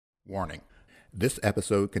Warning. This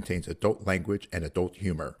episode contains adult language and adult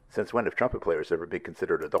humor. Since when have trumpet players ever been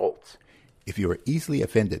considered adults? If you are easily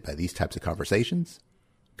offended by these types of conversations,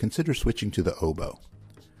 consider switching to the oboe.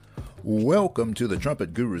 Welcome to the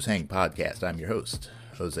Trumpet Gurus Hang podcast. I'm your host,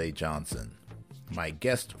 Jose Johnson. My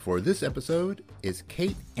guest for this episode is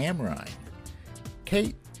Kate Amrine.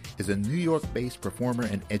 Kate is a New York-based performer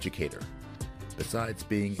and educator. Besides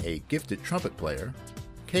being a gifted trumpet player,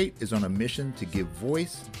 Kate is on a mission to give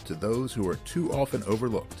voice to those who are too often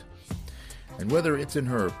overlooked. And whether it's in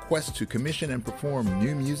her quest to commission and perform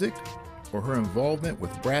new music or her involvement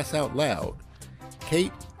with Brass Out Loud,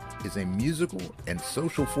 Kate is a musical and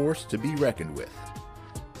social force to be reckoned with.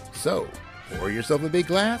 So, pour yourself a big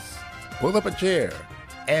glass, pull up a chair,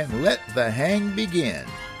 and let the hang begin.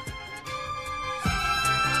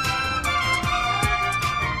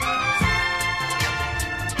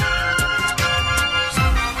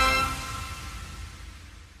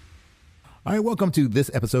 All right, welcome to this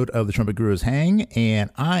episode of the Trumpet Gurus Hang, and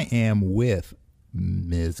I am with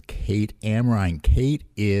Ms. Kate Amrine. Kate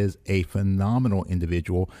is a phenomenal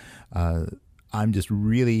individual. I'm just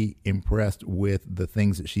really impressed with the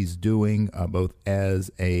things that she's doing, both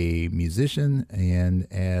as a musician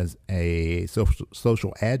and as a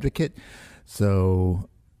social advocate. So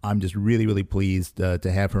I'm just really, really pleased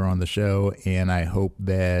to have her on the show, and I hope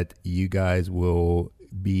that you guys will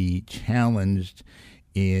be challenged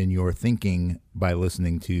in your thinking by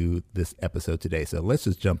listening to this episode today. So let's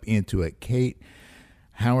just jump into it. Kate,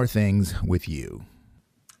 how are things with you?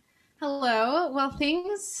 Hello. Well,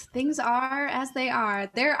 things are as they are.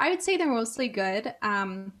 I would say they're mostly good.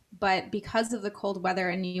 But because of the cold weather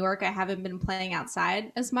in New York, I haven't been playing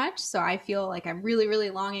outside as much. So I feel like I'm really, really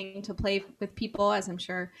longing to play with people, as I'm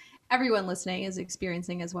sure everyone listening is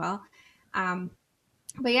experiencing as well.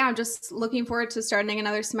 But yeah, I'm just looking forward to starting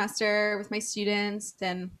another semester with my students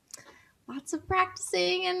and lots of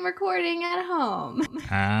practicing and recording at home.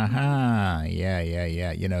 Yeah.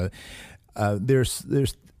 You know, there's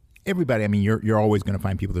everybody. I mean, you're always going to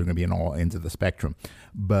find people that are going to be in all ends of the spectrum.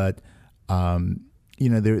 But, you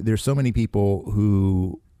know, there's so many people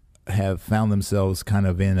who have found themselves kind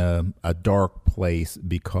of in a dark place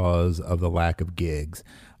because of the lack of gigs.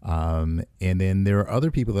 And then there are other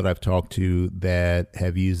people that I've talked to that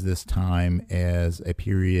have used this time as a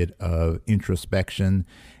period of introspection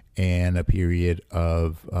and a period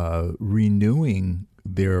of renewing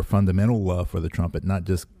their fundamental love for the trumpet, not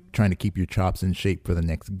just trying to keep your chops in shape for the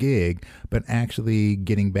next gig, but actually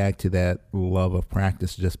getting back to that love of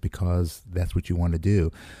practice just because that's what you want to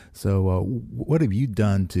do. So what have you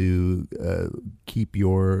done to keep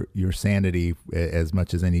your sanity as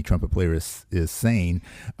much as any trumpet player is sane?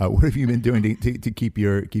 What have you been doing to keep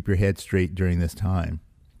your head straight during this time?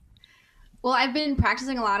 Well, I've been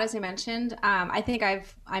practicing a lot, as I mentioned. I think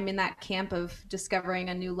I'm in that camp of discovering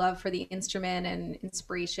a new love for the instrument and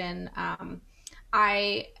inspiration.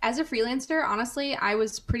 As a freelancer, honestly, I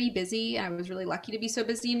was pretty busy. I was really lucky to be so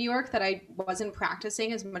busy in New York that I wasn't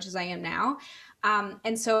practicing as much as I am now.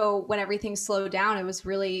 And so when everything slowed down, it was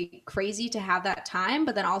really crazy to have that time.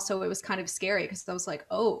 But then also it was kind of scary because I was like,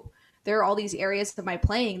 oh, there are all these areas of my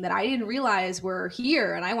playing that I didn't realize were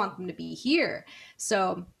here and I want them to be here.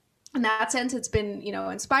 So in that sense, it's been,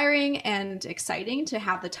 inspiring and exciting to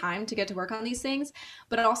have the time to get to work on these things.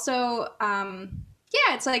 But also,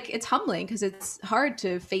 yeah, it's humbling because it's hard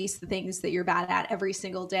to face the things that you're bad at every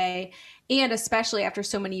single day. And especially after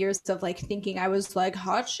so many years of thinking I was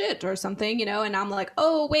hot shit or something, and I'm like,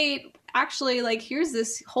 oh, wait, actually, here's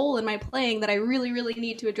this hole in my playing that I really, really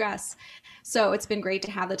need to address. So it's been great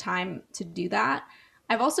to have the time to do that.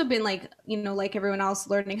 I've also been like everyone else,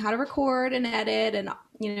 learning how to record and edit and,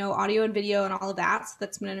 audio and video and all of that. So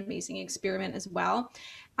that's been an amazing experiment as well.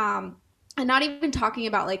 And not even talking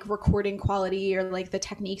about recording quality or the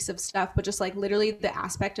techniques of stuff, but just literally the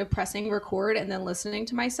aspect of pressing record and then listening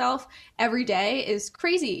to myself every day is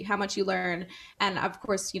crazy how much you learn. And of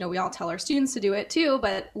course, we all tell our students to do it too,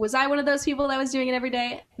 but was I one of those people that was doing it every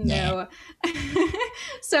day? No.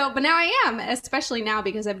 But now I am, especially now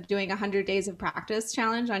because I'm doing 100 days of practice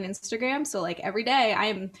challenge on Instagram. So every day I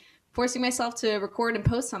am forcing myself to record and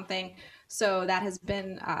post something. So that has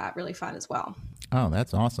been really fun as well. Oh,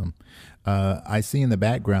 that's awesome. I see in the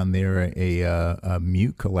background there a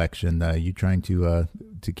mute collection. You trying to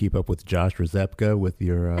keep up with Josh Rzepka with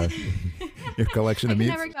your your collection of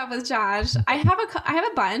mutes? I never keep up with Josh. I have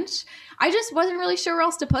a bunch. I just wasn't really sure where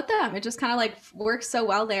else to put them. It just kind of works so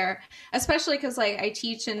well there, especially because I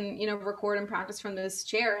teach and record and practice from this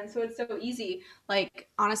chair, and so it's so easy. Like,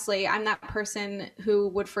 honestly, I'm that person who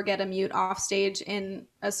would forget a mute off stage in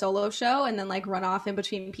a solo show and then like run off in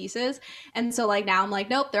between pieces. And so like now I'm like,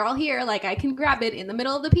 nope, they're all here. Like I can grab it in the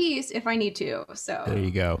middle of the piece if I need to. So there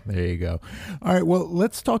you go. There you go. All right. Well,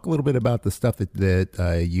 let's talk a little bit about the stuff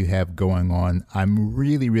that you have going on. I'm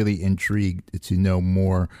really, really intrigued to know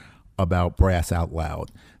more about Brass Out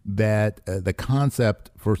Loud. That the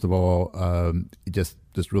concept, first of all, it just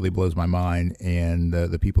really blows my mind, and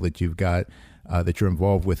the people that you've got that you're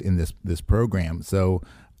involved with in this program. So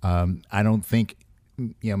I don't think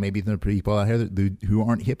maybe there are people out here who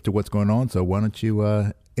aren't hip to what's going on. So why don't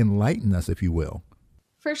you enlighten us, if you will?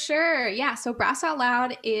 For sure. Yeah. So Brass Out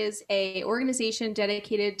Loud is a organization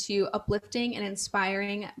dedicated to uplifting and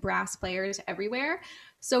inspiring brass players everywhere.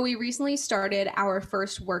 So we recently started our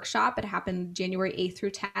first workshop. It happened January 8th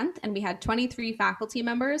through 10th, and we had 23 faculty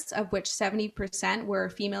members, of which 70% were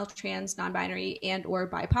female, trans, non-binary, and or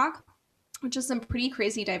BIPOC, which is some pretty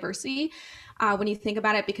crazy diversity when you think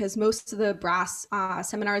about it, because most of the brass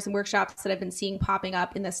seminars and workshops that I've been seeing popping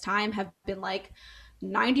up in this time have been like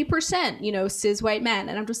 90%, cis white men.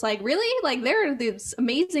 And I'm just like, really? Like there are these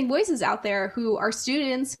amazing voices out there who are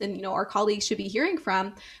students and, our colleagues should be hearing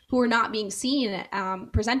from, who are not being seen,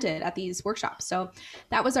 presented at these workshops. So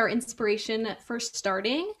that was our inspiration for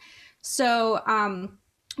starting. So,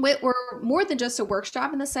 we're more than just a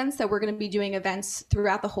workshop in the sense that we're going to be doing events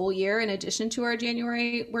throughout the whole year in addition to our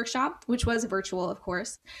January workshop, which was virtual, of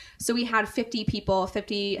course. So we had 50 people, I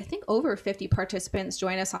think over 50 participants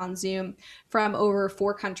join us on Zoom from over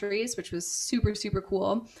 4 countries, which was super, super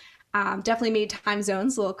cool. Definitely made time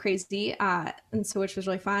zones a little crazy, and so which was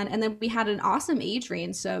really fun. And then we had an awesome age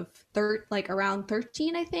range of around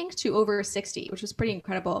 13, I think, to over 60, which was pretty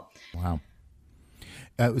incredible. Wow.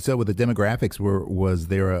 So with the demographics, was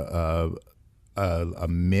there a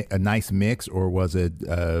nice mix, or was it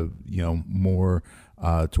more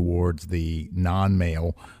towards the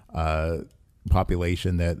non-male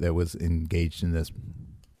population that was engaged in this?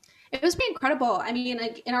 It was pretty incredible. I mean,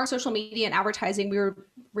 like in our social media and advertising, we were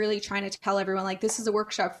really trying to tell everyone, like, this is a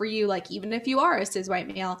workshop for you, like, even if you are a cis white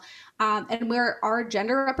male. And where our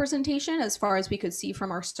gender representation, as far as we could see from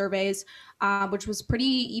our surveys, which was pretty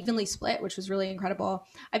evenly split, which was really incredible.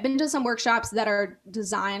 I've been to some workshops that are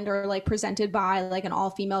designed or like presented by like an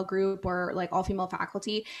all-female group or like all-female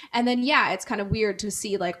faculty. And then, yeah, it's kind of weird to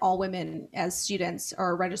see like all women as students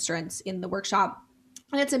or registrants in the workshop.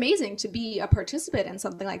 And it's amazing to be a participant in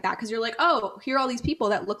something like that, because you're like, oh, here are all these people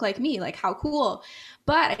that look like me, like how cool.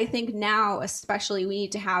 But I think now, especially, we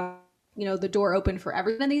need to have, the door open for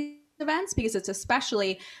everyone in these events, because it's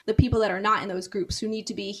especially the people that are not in those groups who need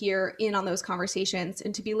to be here in on those conversations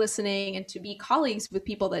and to be listening and to be colleagues with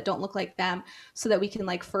people that don't look like them, so that we can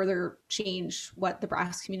like further change what the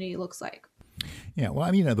brass community looks like. Yeah, well,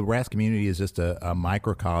 I mean, the brass community is just a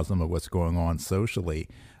microcosm of what's going on socially,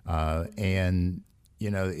 and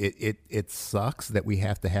it sucks that we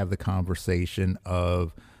have to have the conversation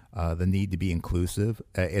of the need to be inclusive.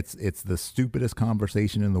 It's the stupidest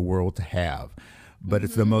conversation in the world to have, but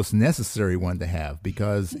it's the most necessary one to have,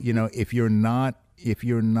 because if you're not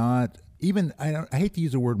even, I hate to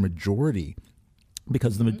use the word majority,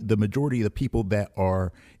 because the majority of the people that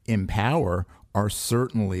are in power are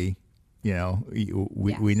certainly,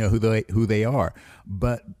 we know who they are,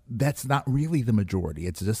 but that's not really the majority.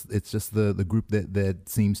 It's just the group that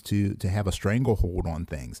seems to have a stranglehold on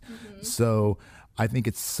things. Mm-hmm. So I think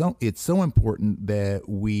it's so important that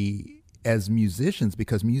we, as musicians,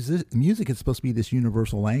 because music is supposed to be this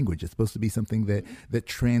universal language. It's supposed to be something that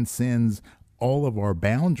transcends all of our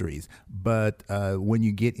boundaries. But when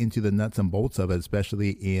you get into the nuts and bolts of it,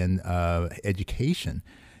 especially in education,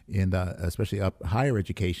 especially higher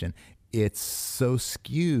education, it's so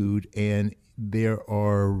skewed, and there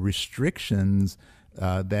are restrictions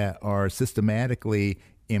that are systematically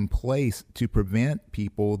in place to prevent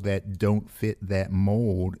people that don't fit that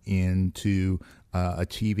mold into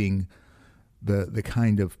achieving the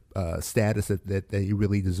kind of status that they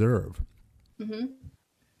really deserve. Mm-hmm.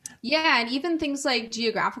 Yeah, and even things like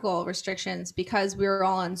geographical restrictions, because we were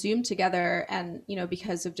all on Zoom together, and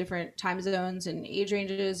because of different time zones and age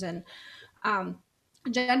ranges and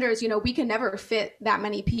genders, we can never fit that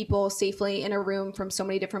many people safely in a room from so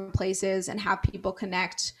many different places and have people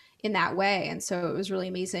connect in that way. And so it was really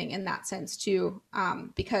amazing in that sense too,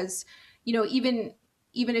 because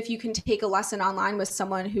even if you can take a lesson online with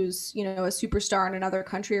someone who's a superstar in another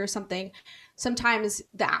country or something, sometimes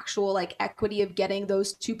the actual like equity of getting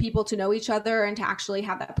those two people to know each other and to actually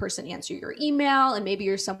have that person answer your email, and maybe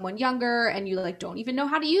you're someone younger and you like don't even know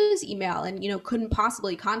how to use email and couldn't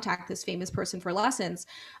possibly contact this famous person for lessons,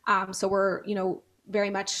 so we're very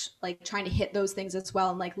much like trying to hit those things as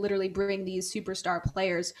well, and like literally bring these superstar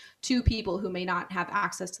players to people who may not have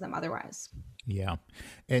access to them otherwise. Yeah.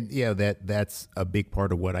 And that's a big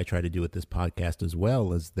part of what I try to do with this podcast as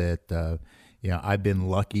well, is that I've been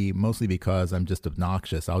lucky mostly because I'm just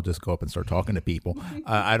obnoxious. I'll just go up and start talking to people.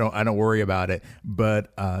 I don't worry about it.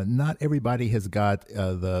 But not everybody has got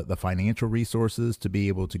the financial resources to be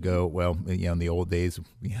able to go. Well, in the old days,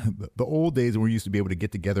 the old days when we used to be able to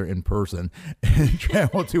get together in person and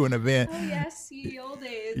travel to an event. Oh yes, the old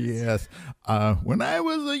days. Yes, when I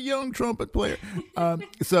was a young trumpet player.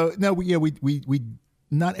 So no, we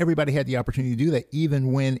not everybody had the opportunity to do that,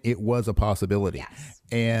 even when it was a possibility. Yes.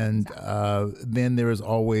 And then there was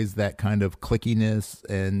always that kind of clickiness,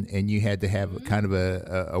 and you had to have kind of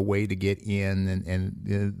a way to get in,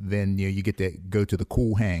 and then you get to go to the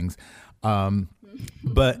cool hangs.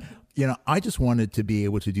 But I just wanted to be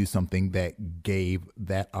able to do something that gave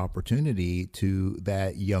that opportunity to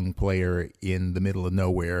that young player in the middle of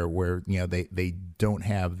nowhere, where they don't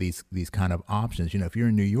have these kind of options. If you're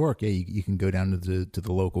in New York, you can go down to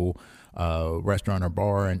the local restaurant or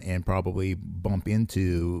bar and probably bump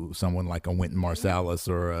into someone like a Wynton Marsalis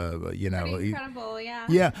or Pretty incredible, yeah.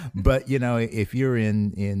 Yeah, but if you're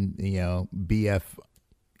in BF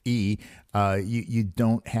you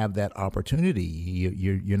don't have that opportunity.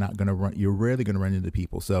 You're not going to run. You're rarely going to run into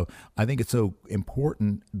people. So I think it's so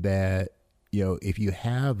important that if you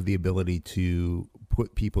have the ability to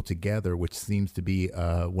put people together, which seems to be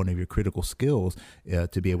one of your critical skills,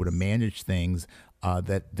 to be able to manage things,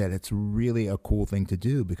 that it's really a cool thing to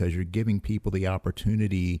do, because you're giving people the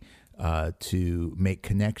opportunity to make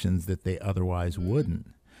connections that they otherwise wouldn't.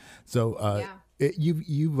 So.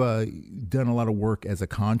 You've done a lot of work as a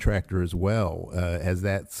contractor as well. Has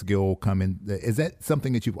that skill come in? Is that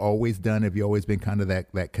something that you've always done? Have you always been kind of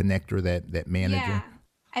that connector, that manager? Yeah,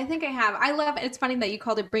 I think I have. I love it. It's funny that you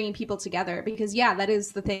called it bringing people together, because that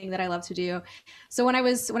is the thing that I love to do. So when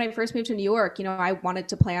I first moved to New York, I wanted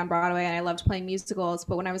to play on Broadway and I loved playing musicals.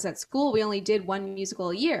 But when I was at school, we only did one musical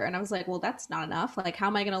a year. And I was like, well, that's not enough. Like, how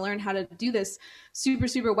am I going to learn how to do this super,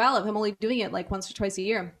 super well if I'm only doing it like once or twice a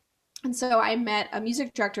year? And so I met a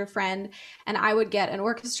music director friend, and I would get an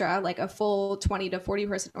orchestra, like a full 20 to 40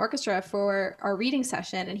 person orchestra for our reading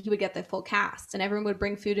session. And he would get the full cast, and everyone would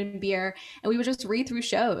bring food and beer, and we would just read through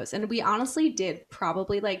shows. And we honestly did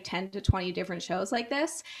probably like 10 to 20 different shows like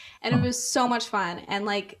this. And it was so much fun. And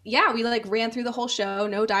we ran through the whole show,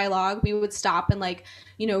 no dialogue. We would stop and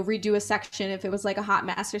redo a section if it was like a hot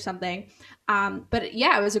mess or something. But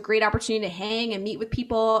it was a great opportunity to hang and meet with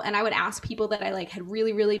people. And I would ask people that I had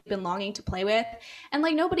really, really been longing to play with. And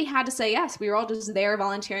nobody had to say yes. We were all just there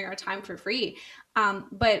volunteering our time for free.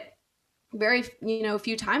 But very,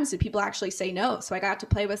 few times did people actually say no. So I got to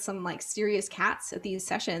play with some serious cats at these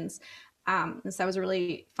sessions. So that was a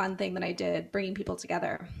really fun thing that I did, bringing people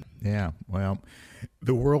together. Yeah. Well,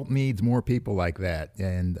 the world needs more people like that.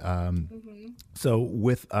 And so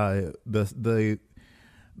with the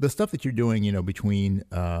stuff that you're doing, between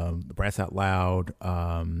the Brass Out Loud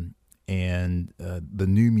and the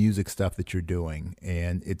new music stuff that you're doing,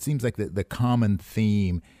 and it seems like the common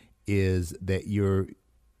theme is that you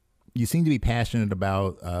seem to be passionate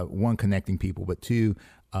about one, connecting people, but two,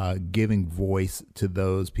 giving voice to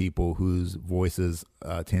those people whose voices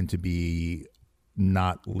tend to be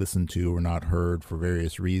not listened to or not heard for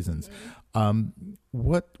various reasons.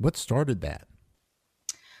 What started that?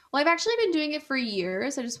 Well, I've actually been doing it for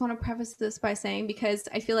years. I just want to preface this by saying, because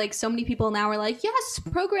I feel like so many people now are like, yes,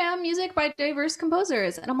 program music by diverse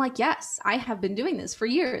composers. And I'm like, yes, I have been doing this for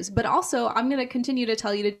years. But also, I'm going to continue to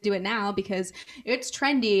tell you to do it now because it's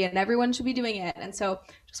trendy and everyone should be doing it. And so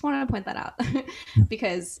just wanted to point that out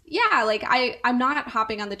because, I'm not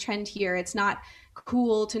hopping on the trend here. It's not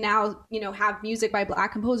cool to now, have music by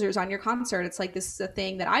Black composers on your concert. It's like, this is a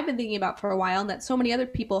thing that I've been thinking about for a while and that so many other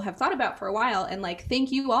people have thought about for a while. And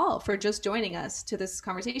thank you all for just joining us to this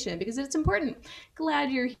conversation because it's important.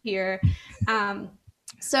 Glad you're here.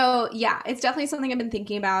 So it's definitely something I've been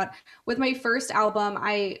thinking about. With my first album,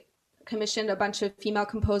 I commissioned a bunch of female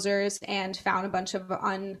composers and found a bunch of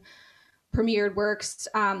premiered works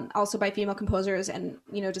also by female composers, and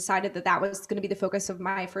decided that was going to be the focus of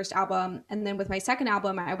my first album. And then with my second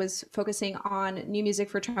album, I was focusing on new music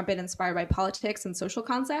for trumpet inspired by politics and social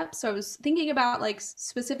concepts. So I was thinking about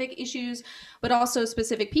specific issues but also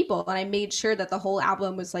specific people, and I made sure that the whole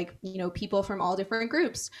album was people from all different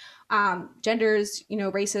groups. genders,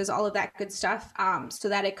 races, all of that good stuff, so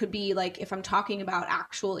that it could be like, if I'm talking about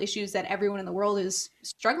actual issues that everyone in the world is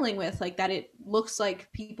struggling with, like that it looks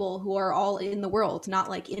like people who are all in the world, not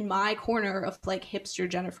like in my corner of like hipster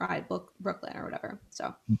gentrified Brooklyn or whatever.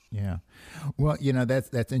 So Yeah. Well,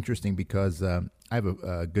 that's interesting because I have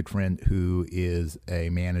a good friend who is a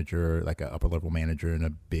manager, like an upper level manager in a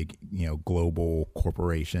big, global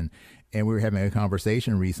corporation. And we were having a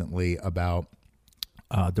conversation recently about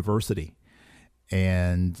diversity.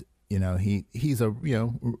 And, he's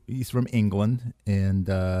he's from England,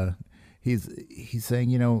 and he's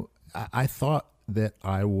saying, I thought that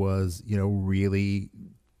I was, really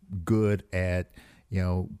good at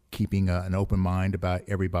keeping an open mind about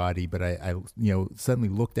everybody, but I suddenly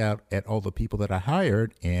looked out at all the people that I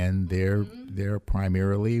hired, and they're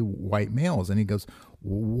primarily white males. And he goes,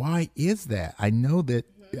 "Why is that? I know that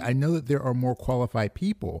there are more qualified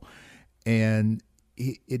people." And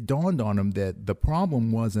it dawned on him that the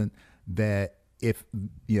problem wasn't that if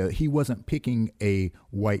he wasn't picking a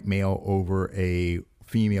white male over a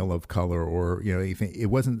female of color, or anything. It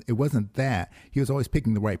wasn't that he was always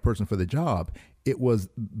picking the right person for the job. It was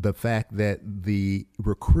the fact that the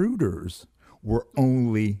recruiters were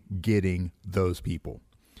only getting those people.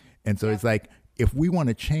 And so it's like, if we want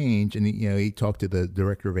to change, and he talked to the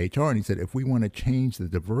director of HR, and he said, if we want to change the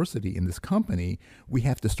diversity in this company, we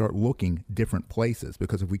have to start looking different places,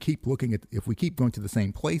 because if we keep going to the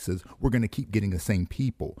same places, we're going to keep getting the same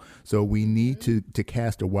people. So we need to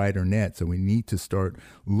cast a wider net. So we need to start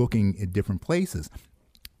looking at different places.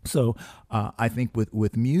 So I think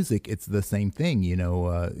with music, it's the same thing.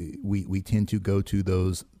 We tend to go to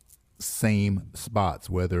those same spots,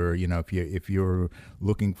 whether if you're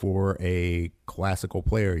looking for a classical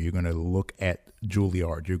player, you're going to look at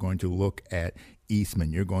Juilliard, you're going to look at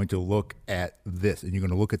Eastman, you're going to look at this, and you're going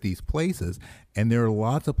to look at these places. And there are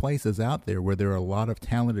lots of places out there where there are a lot of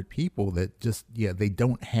talented people that just they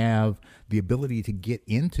don't have the ability to get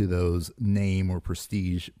into those name or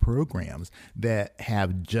prestige programs that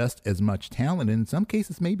have just as much talent, and in some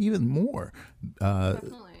cases maybe even more.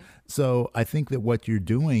 Definitely. So I think that what you're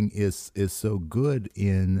doing is so good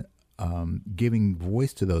in giving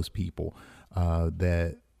voice to those people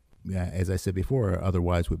that, as I said before,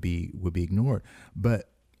 otherwise would be ignored. But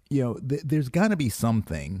there's got to be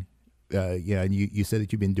something. And you said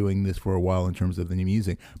that you've been doing this for a while in terms of the new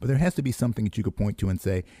music, but there has to be something that you could point to and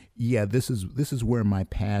say, this is where my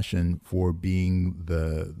passion for being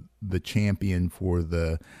the champion for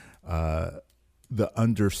the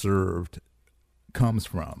underserved comes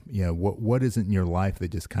from. What is it in your life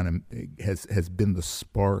that just kind of has been the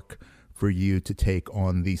spark for you to take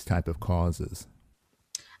on these type of causes?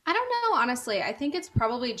 I don't know, honestly. I think it's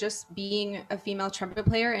probably just being a female trumpet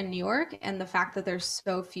player in New York, and the fact that there's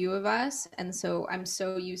so few of us. And so I'm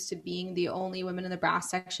so used to being the only woman in the brass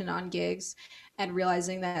section on gigs, and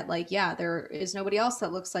realizing that there is nobody else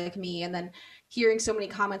that looks like me. And then hearing so many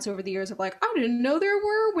comments over the years of like, I didn't know there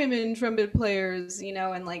were women trumpet players,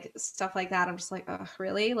 and like stuff like that. I'm just like, oh,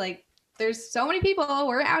 really? Like, there's so many people,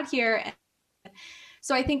 we're out here.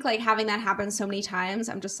 So I think like having that happen so many times,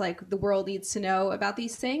 I'm just like, the world needs to know about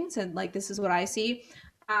these things. And like, this is what I see.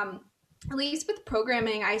 At least with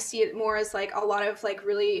programming, I see it more as like a lot of like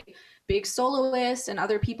really big soloists and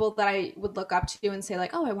other people that I would look up to and say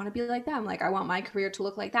like, oh, I want to be like them. Like, I want my career to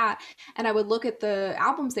look like that. And I would look at the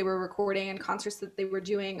albums they were recording and concerts that they were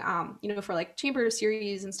doing, for like chamber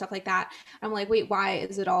series and stuff like that. I'm like, wait, why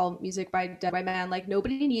is it all music by Dead by Men? Like,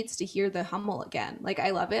 nobody needs to hear the Hummel again. Like, I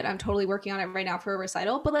love it. I'm totally working on it right now for a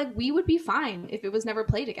recital, but like, we would be fine if it was never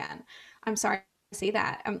played again. I'm sorry say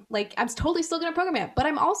that. I'm totally still going to program it, but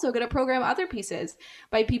I'm also going to program other pieces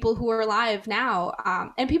by people who are alive now,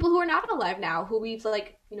 and people who are not alive now, who we've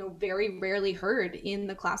very rarely heard in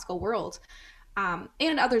the classical world,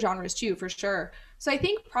 and other genres too, for sure. So I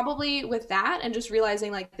think probably with that, and just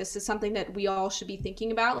realizing like this is something that we all should be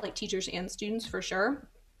thinking about, like teachers and students for sure.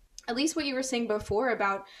 At least what you were saying before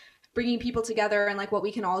about bringing people together and like what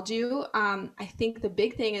we can all do. I think the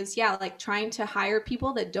big thing is, like trying to hire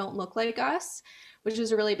people that don't look like us, which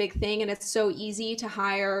is a really big thing. And it's so easy to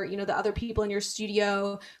hire, the other people in your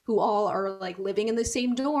studio who all are like living in the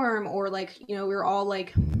same dorm, or like, we're all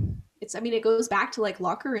like, it goes back to like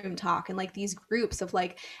locker room talk and like these groups of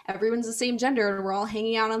like everyone's the same gender and we're all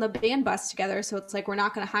hanging out on the band bus together. So it's like, we're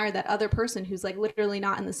not going to hire that other person who's like literally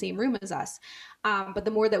not in the same room as us. But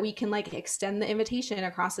the more that we can like extend the invitation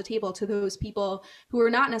across the table to those people who are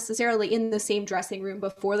not necessarily in the same dressing room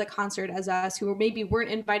before the concert as us, who maybe weren't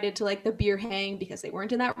invited to like the beer hang because they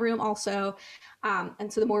weren't in that room also.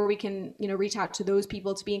 And so the more we can, reach out to those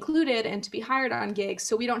people to be included and to be hired on gigs,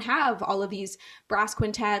 so we don't have all of these brass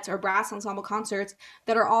quintets or brass ensemble concerts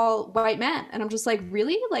that are all white men. And I'm just like,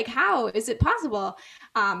 really? Like, how is it possible?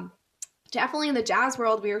 Definitely in the jazz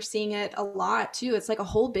world, we were seeing it a lot too. It's like a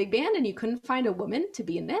whole big band and you couldn't find a woman to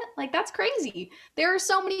be in it. Like, that's crazy. There are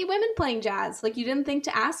so many women playing jazz. Like, you didn't think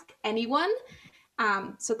to ask anyone.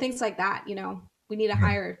 So things like that, we need to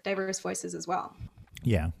hire diverse voices as well.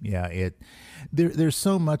 Yeah. There's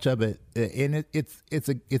so much of it, and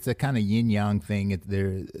it's a kind of yin yang thing.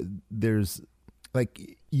 There's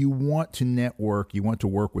like, you want to network, you want to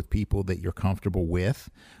work with people that you're comfortable with,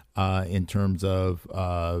 in terms of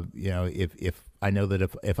if I know that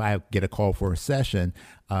if I get a call for a session,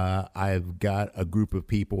 I've got a group of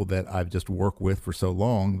people that I've just worked with for so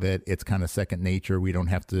long that it's kind of second nature. We don't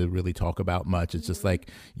have to really talk about much. It's just like,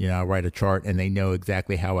 I write a chart and they know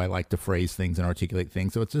exactly how I like to phrase things and articulate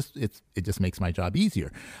things. So it just makes my job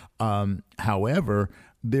easier. However,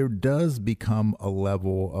 there does become a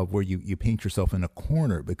level of where you paint yourself in a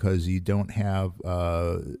corner because you don't have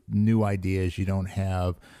new ideas. You don't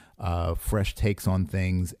have fresh takes on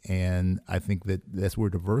things. And I think that that's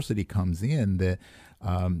where diversity comes in, that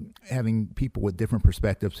having people with different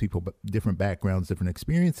perspectives, people with different backgrounds, different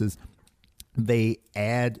experiences, they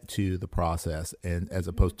add to the process and as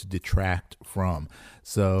opposed to detract from.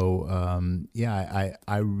 So,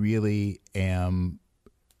 I really am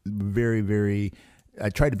very, very, I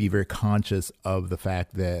try to be very conscious of the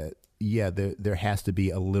fact that, there has to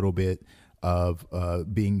be a little bit of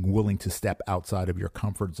being willing to step outside of your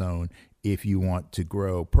comfort zone if you want to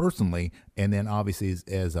grow personally. And then obviously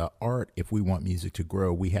as art, if we want music to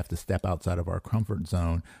grow, we have to step outside of our comfort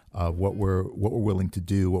zone of what we're willing to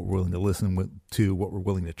do, what we're willing to listen to, what we're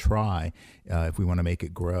willing to try, if we want to make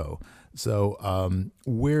it grow. So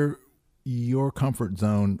where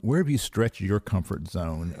have you stretched your comfort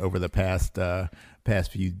zone over the past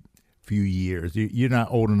few years? You're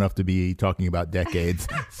not old enough to be talking about decades,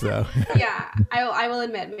 so yeah, I will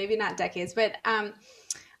admit, maybe not decades, but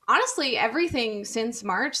honestly, everything since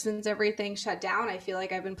March, since everything shut down, I feel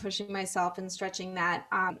like I've been pushing myself and stretching that,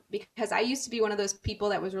 because I used to be one of those people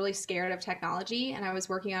that was really scared of technology, and I was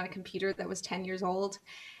working on a computer that was 10 years old,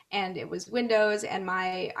 and it was Windows, and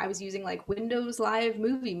I was using like Windows Live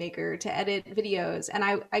Movie Maker to edit videos, and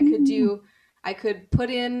I could put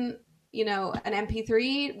in an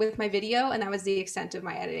MP3 with my video, and that was the extent of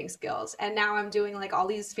my editing skills. And now I'm doing like all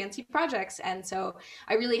these fancy projects. And so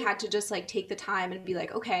I really had to just like take the time and be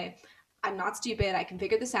like, okay, I'm not stupid. I can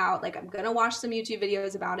figure this out. Like, I'm going to watch some YouTube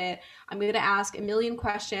videos about it. I'm going to ask a million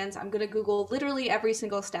questions. I'm going to Google literally every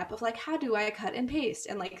single step of like, how do I cut and paste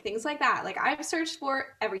and like things like that. Like, I've searched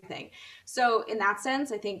for everything. So in that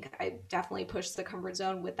sense, I think I definitely pushed the comfort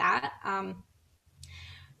zone with that.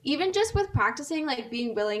 Even just with practicing, like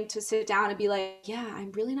being willing to sit down and be like, yeah,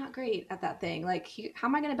 I'm really not great at that thing. Like, how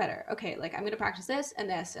am I going to better? Okay, like I'm going to practice this and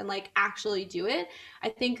like actually do it. I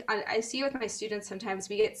think I see with my students, sometimes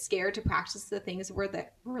we get scared to practice the things we're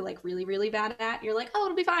like really, really bad at. You're like, oh,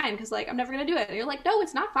 it'll be fine because like I'm never going to do it. And you're like, no,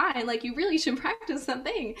 it's not fine. Like, you really should practice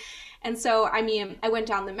something. And so, I mean, I went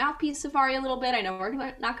down the mouthpiece safari a little bit. I know we're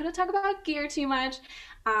not going to talk about gear too much.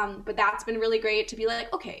 But that's been really great to be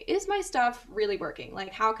like, okay, is my stuff really working?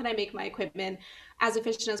 Like, how can I make my equipment as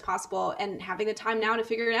efficient as possible? And having the time now to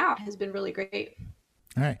figure it out has been really great.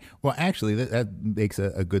 All right. Well, actually, that makes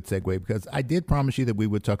a good segue, because I did promise you that we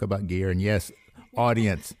would talk about gear. And yes,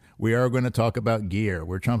 audience, we are going to talk about gear.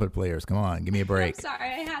 We're trumpet players. Come on, give me a break. I'm sorry,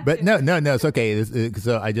 I had but to. No, it's okay.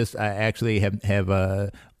 So I actually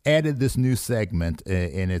have added this new segment,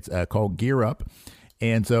 and it's called Gear Up.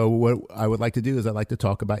 And so what I would like to do is I'd like to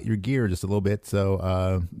talk about your gear just a little bit.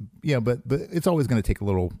 So, but it's always going to take a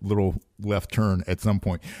little left turn at some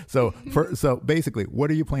point. So so basically, what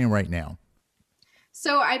are you playing right now?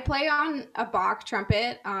 So I play on a Bach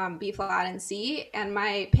trumpet, B flat and C, and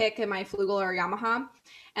my pick and my flugel are Yamaha.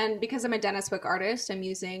 And because I'm a Dennis Wick artist, I'm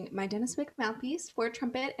using my Dennis Wick mouthpiece for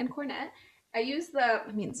trumpet and cornet. I use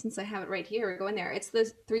since I have it right here, we're going there. It's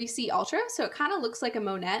the 3C Ultra. So it kind of looks like a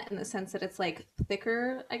Monet in the sense that it's like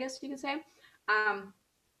thicker, I guess you could say.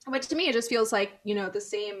 But to me, it just feels like, the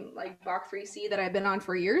same like Bach 3C that I've been on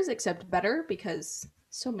for years, except better, because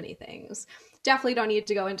so many things. Definitely don't need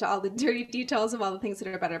to go into all the dirty details of all the things that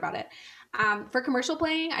are better about it. For commercial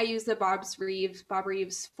playing, I use the Bob Reeves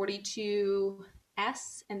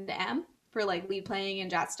 42S and M for like lead playing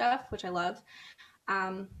and jazz stuff, which I love.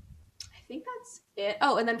 I think that's it.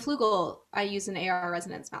 Oh, and then Flugel, I use an AR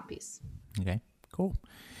resonance mouthpiece. Okay, cool.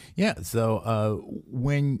 Yeah. So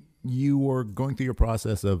when you were going through your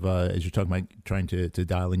process of, as you're talking about trying to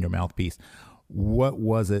dial in your mouthpiece, what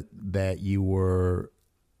was it that you were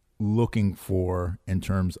looking for in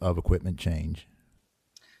terms of equipment change?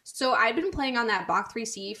 So I'd been playing on that Bach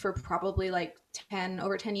 3C for probably like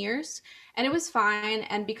over 10 years, and it was fine.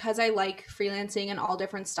 And because I like freelancing in all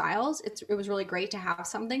different styles, it was really great to have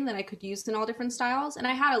something that I could use in all different styles. And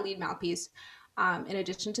I had a lead mouthpiece in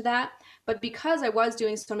addition to that. But because I was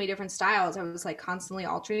doing so many different styles, I was like constantly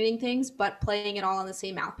alternating things, but playing it all on the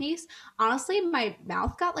same mouthpiece. Honestly, my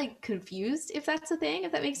mouth got like confused, if that's a thing,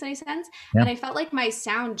 if that makes any sense. Yeah. And I felt like my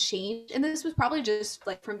sound changed. And this was probably just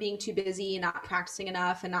like from being too busy and not practicing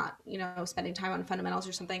enough and not, spending time on fundamentals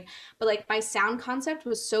or something. But like my sound concept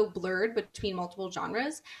was so blurred between multiple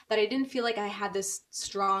genres that I didn't feel like I had this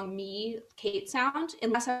strong me, Kate sound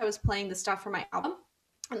unless I was playing the stuff for my album.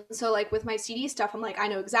 And so like with my CD stuff, I'm like, I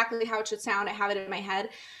know exactly how it should sound. I have it in my head.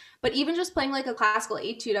 But even just playing like a classical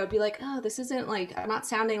etude, I would be like, oh, this isn't like, I'm not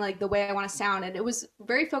sounding like the way I want to sound. And it was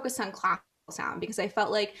very focused on classical sound because I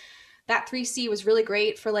felt like that 3C was really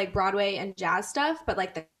great for like Broadway and jazz stuff, but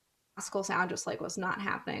like the classical sound just like was not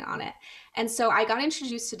happening on it. And so I got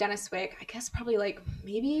introduced to Dennis Wick, I guess probably like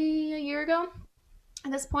maybe a year ago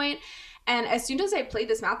at this point. And as soon as I played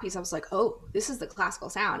this mouthpiece, I was like, oh, this is the classical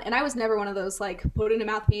sound. And I was never one of those like put in a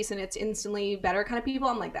mouthpiece and it's instantly better kind of people.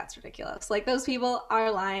 I'm like, that's ridiculous. Like those people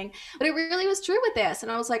are lying. But it really was true with this.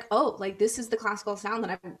 And I was like, oh, like this is the classical sound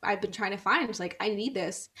that I've been trying to find. It's like, I need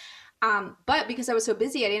this. But because I was so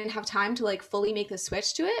busy, I didn't have time to like fully make the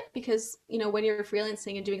switch to it because, when you're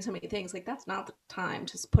freelancing and doing so many things, like that's not the time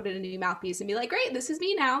to just put in a new mouthpiece and be like, great, this is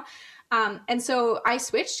me now. And so I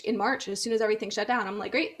switched in March as soon as everything shut down. I'm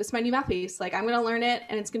like, great, this is my new mouthpiece. Like I'm going to learn it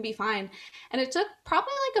and it's going to be fine. And it took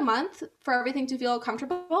probably like a month for everything to feel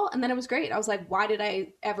comfortable. And then it was great. I was like, why did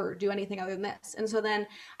I ever do anything other than this? And so then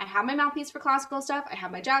I have my mouthpiece for classical stuff. I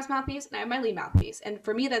have my jazz mouthpiece and I have my lead mouthpiece. And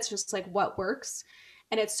for me, that's just like what works.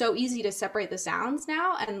 And it's so easy to separate the sounds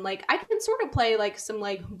now. And like, I can sort of play like some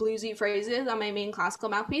like bluesy phrases on my main classical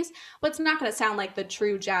mouthpiece, but it's not going to sound like the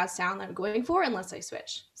true jazz sound that I'm going for unless I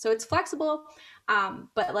switch. So it's flexible.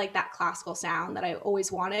 But like that classical sound that I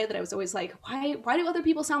always wanted, that I was always like, why do other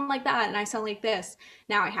people sound like that? And I sound like this.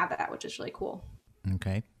 Now I have that, which is really cool.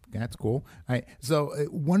 Okay. That's cool. All right. So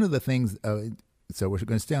one of the things, so we're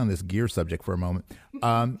going to stay on this gear subject for a moment.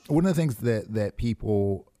 One of the things that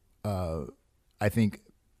people, I think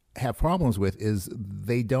have problems with is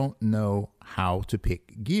they don't know how to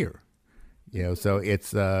pick gear. So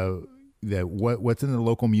it's what's in the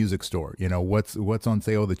local music store. What's on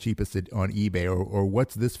sale the cheapest on eBay, or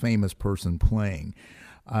what's this famous person playing.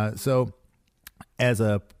 So as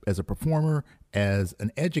a performer, as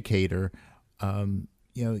an educator,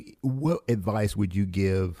 what advice would you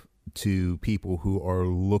give to people who are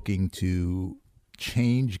looking to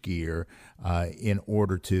change gear in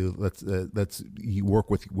order to let's you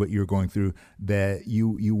work with what you're going through, that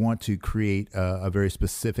you want to create a very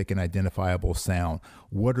specific and identifiable sound?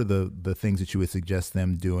 What are the things that you would suggest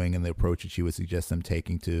them doing and the approach that you would suggest them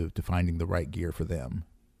taking to finding the right gear for them?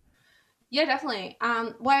 Yeah, definitely.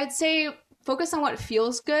 Well, I'd say focus on what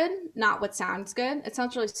feels good, not what sounds good. It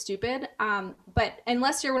sounds really stupid. But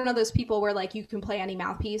unless you're one of those people where like you can play any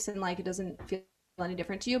mouthpiece and like it doesn't feel any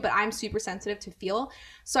different to you, but I'm super sensitive to feel.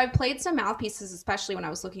 So I played some mouthpieces, especially when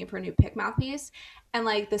I was looking for a new pick mouthpiece, and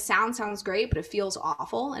like the sound sounds great, but it feels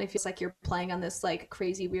awful. And it feels like you're playing on this like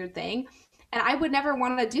crazy weird thing. And I would never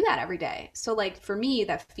want to do that every day. So like for me,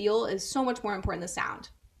 that feel is so much more important than the sound.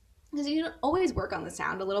 Because you always work on the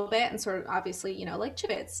sound a little bit and sort of obviously, like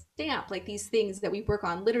Chivets, stamp, like these things that we work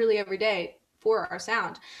on literally every day for our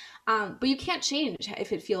sound. But you can't change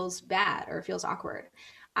if it feels bad or it feels awkward.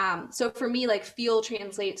 So for me, like feel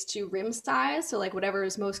translates to rim size. So like whatever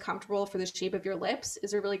is most comfortable for the shape of your lips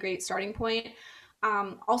is a really great starting point.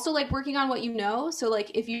 Also like working on what so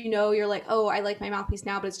like if you're like, oh, I like my mouthpiece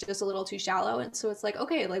now, but it's just a little too shallow. And so it's like,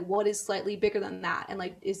 okay, like what is slightly bigger than that? And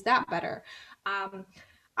like, is that better?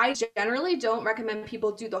 I generally don't recommend people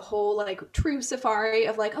do the whole like true safari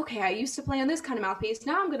of like, okay, I used to play on this kind of mouthpiece.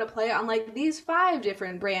 Now I'm going to play on like these 5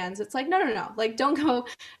 different brands. It's like, no. Like don't go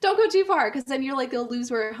too far. Cause then you're like, you'll lose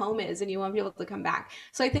where home is and you won't be able to come back.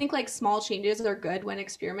 So I think like small changes are good when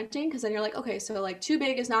experimenting. Cause then you're like, okay, so like too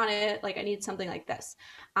big is not it. Like I need something like this.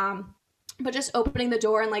 But just opening the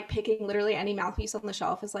door and like picking literally any mouthpiece on the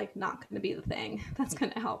shelf is like not going to be the thing that's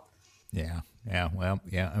going to help. Yeah. Well,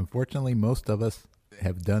 yeah. Unfortunately, most of us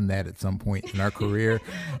have done that at some point in our career.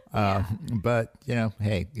 But,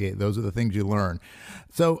 hey, those are the things you learn.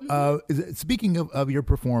 So speaking of your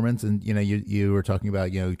performance, and, you were talking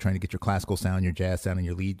about, trying to get your classical sound, your jazz sound, and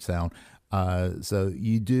your lead sound. So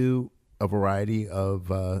you do a variety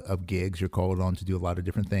of gigs. You're called on to do a lot of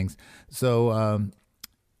different things. So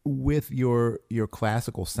with your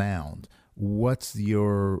classical sound, what's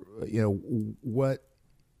your, what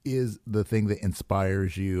is the thing that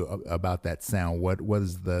inspires you about that sound? What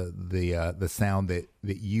is the sound that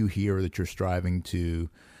you hear that you're striving to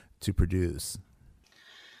produce?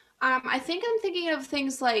 I think I'm thinking of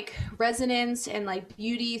things like resonance and like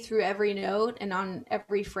beauty through every note and on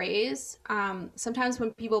every phrase. Sometimes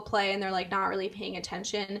when people play and they're like not really paying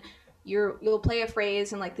attention, you'll play a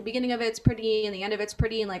phrase and like the beginning of it's pretty and the end of it's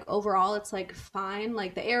pretty and like overall it's like fine,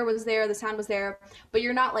 like the air was there, the sound was there, but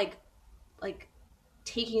you're not like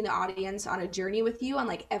taking the audience on a journey with you on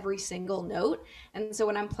like every single note. And so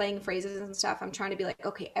when I'm playing phrases and stuff, I'm trying to be like,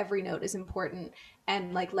 okay, every note is important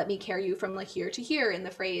and like let me carry you from like here to here in the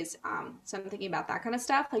phrase. So I'm thinking about that kind of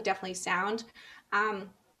stuff, like definitely sound.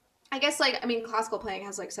 I guess classical playing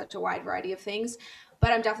has like such a wide variety of things, but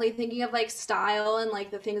I'm definitely thinking of like style and like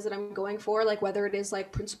the things that I'm going for, like whether it is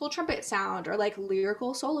like principal trumpet sound or like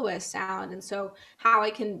lyrical soloist sound. And so how I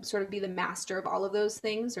can sort of be the master of all of those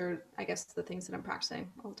things, or I guess the things that I'm practicing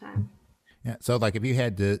all the time. Yeah. So like if you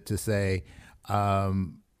had to say,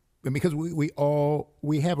 because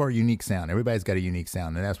we have our unique sound, everybody's got a unique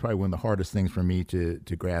sound. And that's probably one of the hardest things for me to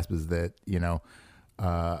grasp is that,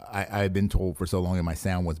 I've been told for so long that my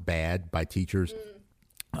sound was bad by teachers.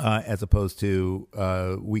 As opposed to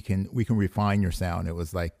we can refine your sound. It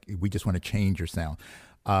was like we just want to change your sound.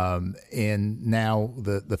 And now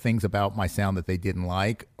the things about my sound that they didn't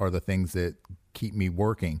like are the things that keep me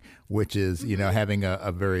working, which is having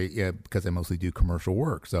a very because I mostly do commercial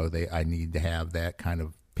work, so I need to have that kind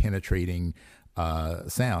of penetrating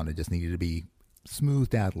sound. It just needed to be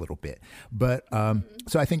smoothed out a little bit. But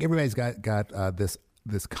so I think everybody's got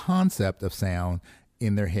this concept of sound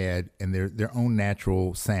in their head and their own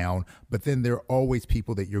natural sound, but then there are always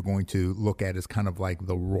people that you're going to look at as kind of like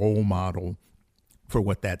the role model for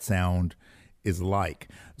what that sound is like.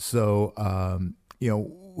 So,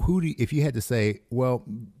 if you had to say, well,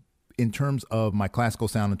 in terms of my classical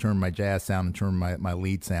sound, in terms of my jazz sound, in terms of my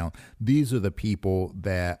lead sound, these are the people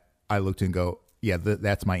that I look to and go, yeah,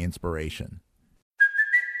 that's my inspiration.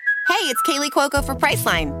 Hey, it's Kaylee Cuoco for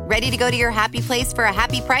Priceline. Ready to go to your happy place for a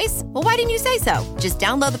happy price? Well, why didn't you say so? Just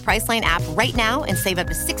download the Priceline app right now and save up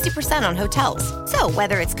to 60% on hotels. So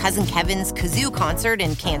whether it's Cousin Kevin's Kazoo Concert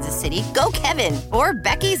in Kansas City, go Kevin, or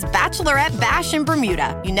Becky's Bachelorette Bash in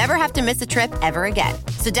Bermuda, you never have to miss a trip ever again.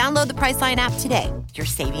 So download the Priceline app today. Your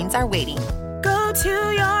savings are waiting. Go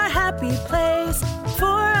to your happy place for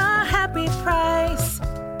a happy price.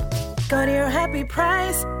 Go to your happy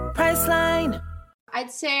price, Priceline. I'd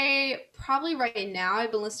say probably right now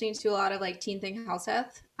I've been listening to a lot of like Teen Thing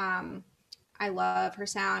Halseth. I love her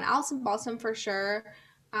sound. Alison Balsam for sure,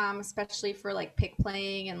 especially for like pick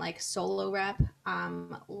playing and like solo rep.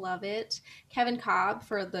 Love it. Kevin Cobb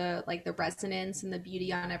for the resonance and the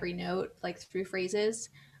beauty on every note, like through phrases.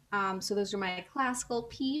 So those are my classical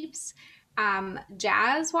peeps.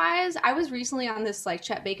 Jazz wise, I was recently on this like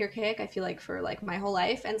Chet Baker kick, I feel like for like my whole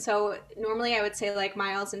life. And so normally I would say like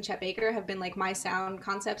Miles and Chet Baker have been like my sound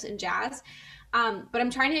concepts in jazz. But I'm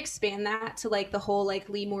trying to expand that to like the whole like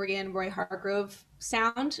Lee Morgan, Roy Hargrove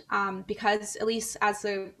sound. Because at least as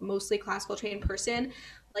a mostly classical trained person,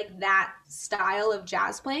 like that style of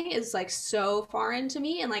jazz playing is like so foreign to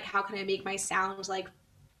me. And like, how can I make my sound like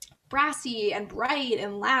brassy and bright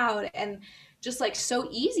and loud and just like so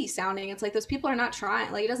easy sounding? It's like those people are not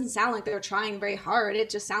trying, like it doesn't sound like they're trying very hard. It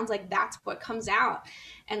just sounds like that's what comes out.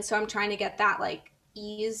 And so I'm trying to get that like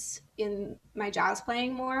ease in my jazz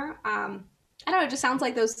playing more. I don't know, it just sounds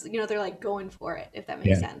like those, they're like going for it, if that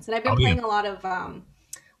makes sense. And I've been playing a lot of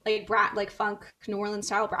like funk New Orleans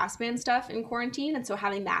style brass band stuff in quarantine, and so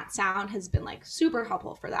having that sound has been like super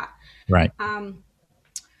helpful for that. Right.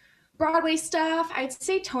 Broadway stuff, I'd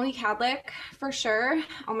say Tony Cadlick for sure.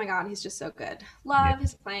 Oh my God, he's just so good. Love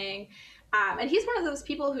his playing. And he's one of those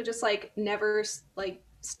people who just like never like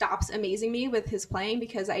stops amazing me with his playing,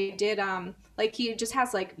 because I did like he just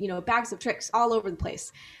has like, bags of tricks all over the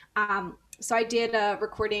place. So I did a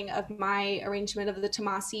recording of my arrangement of the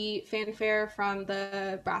Tomasi fanfare from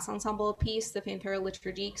the brass ensemble piece, the Fanfare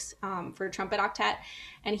Liturgiques, for trumpet octet.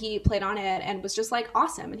 And he played on it and was just like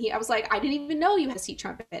awesome. And I was like, I didn't even know you had a seat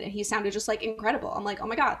trumpet. And he sounded just like incredible. I'm like, oh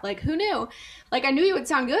my God, like who knew? Like I knew he would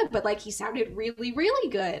sound good, but like he sounded really, really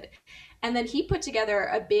good. And then he put together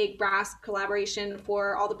a big brass collaboration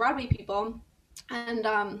for all the Broadway people. And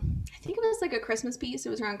I think it was like a Christmas piece. It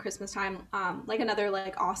was around Christmas time, like another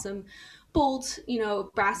like awesome, bold,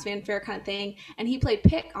 brass fanfare kind of thing. And he played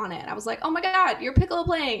pick on it. I was like, oh my god, your piccolo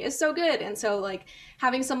playing is so good. And so like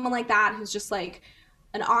having someone like that who's just like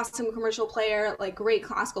an awesome commercial player, like great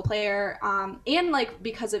classical player, and like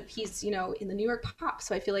because of he's in the New York pop,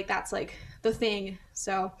 so I feel like that's like the thing.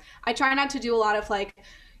 So I try not to do a lot of like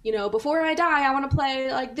before I die, I want to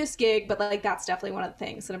play like this gig, but like that's definitely one of the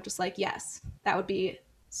things that I'm just like, yes, that would be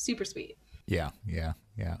super sweet. Yeah, yeah,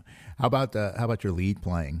 yeah. How about your lead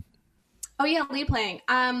playing? Oh yeah, lead playing.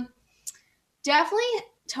 Definitely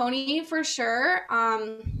Tony for sure. A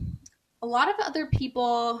lot of other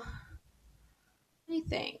people, let me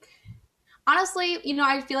think. Honestly,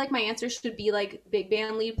 I feel like my answer should be like big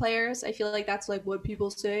band lead players. I feel like that's like what people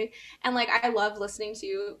say. And like I love listening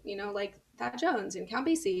to, like Thad Jones and Count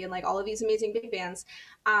Basie and like all of these amazing big bands.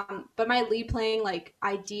 But my lead playing like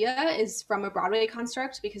idea is from a Broadway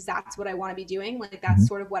construct because that's what I want to be doing. Like that's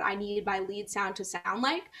sort of what I need my lead sound to sound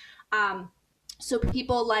like. So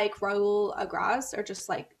people like Raul Agras are just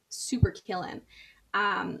like super killing.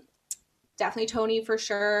 Definitely Tony for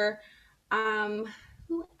sure.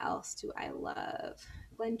 Who else do I love?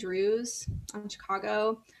 Glenn Drews on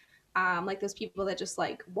Chicago. Like those people that just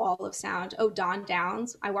like wall of sound. Oh, Don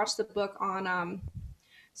Downs. I watched the book on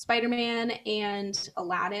Spider-Man and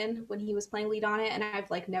Aladdin when he was playing lead on it, and I've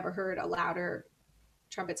like never heard a louder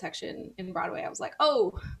trumpet section in Broadway. I was like,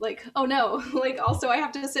 oh no, like also I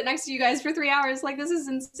have to sit next to you guys for 3 hours. Like this is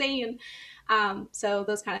insane. So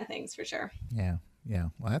those kind of things for sure. Yeah. Yeah,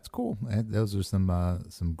 well, that's cool. Those are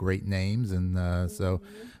some great names, and so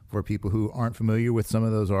for people who aren't familiar with some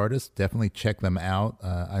of those artists, definitely check them out.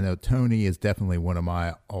 I know Tony is definitely one of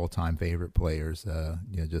my all-time favorite players.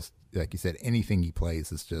 Just like you said, anything he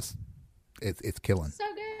plays is just it's killing. So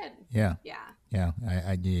good. Yeah, yeah.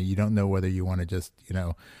 You don't know whether you want to just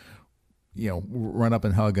run up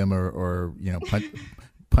and hug him or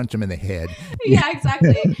punch him in the head. Yeah,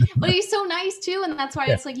 exactly. But he's so nice too, and that's why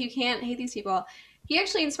it's like you can't hate these people. He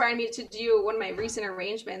actually inspired me to do one of my recent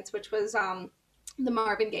arrangements, which was the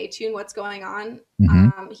Marvin Gaye tune "What's Going On."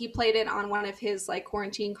 Mm-hmm. He played it on one of his like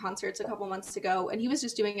quarantine concerts a couple months ago, and he was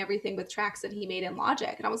just doing everything with tracks that he made in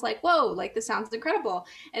Logic, and I was like, whoa, like this sounds incredible.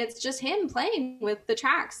 And it's just him playing with the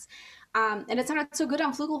tracks. And it sounded so good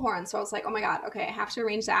on flugelhorn. So I was like, oh my God, okay, I have to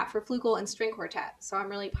arrange that for flugel and string quartet. So I'm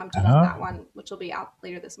really pumped about that one, which will be out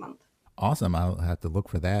later this month. Awesome. I'll have to look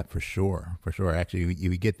for that for sure. For sure. Actually,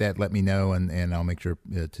 you get that, let me know, and I'll make sure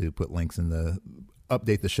to put links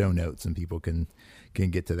update the show notes, and people can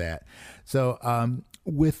get to that. So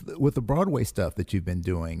with the Broadway stuff that you've been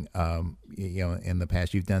doing, in the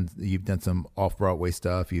past, you've done some off Broadway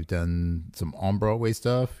stuff. You've done some on Broadway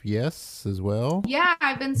stuff, yes, as well. Yeah,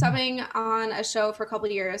 I've been subbing on a show for a couple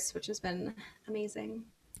of years, which has been amazing.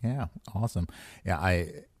 Yeah, awesome. Yeah,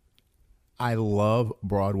 I love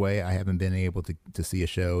Broadway. I haven't been able to see a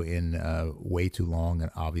show in way too long, and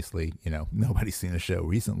obviously, nobody's seen a show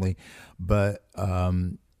recently. But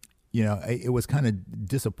it was kind of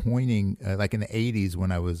disappointing. Like in the '80s,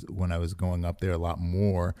 when I was going up there a lot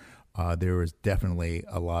more, there was definitely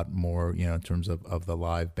a lot more, in terms of the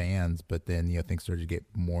live bands. But then things started to get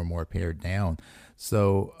more and more pared down.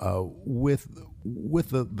 So with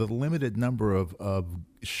the limited number of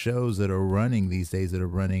shows that are running these days, that are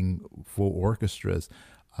running full orchestras,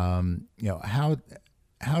 how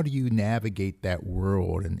do you navigate that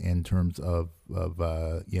world in terms of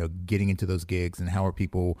getting into those gigs, and how are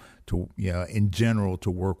people to in general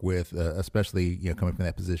to work with, especially coming from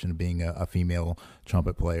that position of being a female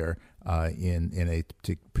trumpet player in a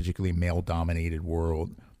particularly male dominated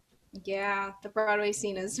world? Yeah, the Broadway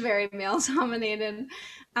scene is very male dominated.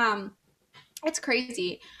 It's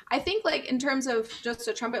crazy. I think like in terms of just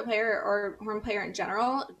a trumpet player or horn player in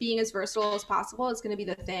general, being as versatile as possible is going to be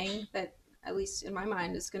the thing that, at least in my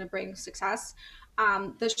mind, is going to bring success.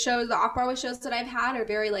 The off-Broadway shows that I've had are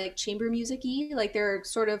very like chamber music-y, like they're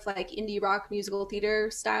sort of like indie rock musical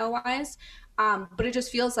theater style-wise. But it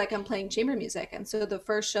just feels like I'm playing chamber music. And so the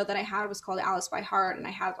first show that I had was called Alice by Heart, and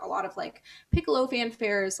I had a lot of like piccolo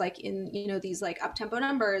fanfares, like in, these like up-tempo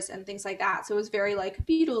numbers and things like that. So it was very like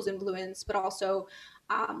Beatles influence, but also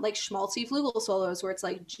like schmaltzy flugel solos where it's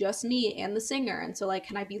like just me and the singer. And so like,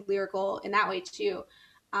 can I be lyrical in that way too?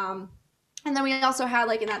 And then we also had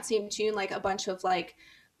like in that same tune, like a bunch of like,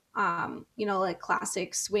 like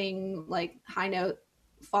classic swing, like high note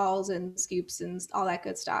falls and scoops and all that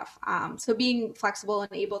good stuff. So being flexible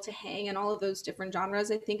and able to hang in all of those different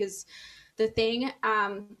genres, I think, is the thing,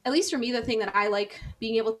 at least for me, the thing that I like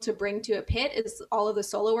being able to bring to a pit is all of the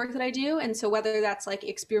solo work that I do. And so whether that's like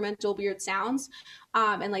experimental weird sounds,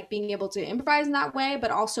 and like being able to improvise in that way,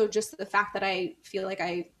 but also just the fact that I feel like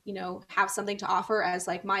I, have something to offer as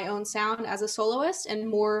like my own sound as a soloist, and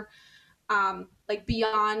more like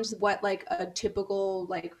beyond what like a typical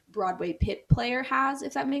like Broadway pit player has,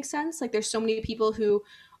 if that makes sense. Like there's so many people who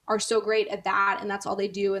are so great at that and that's all they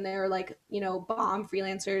do, and they're like, bomb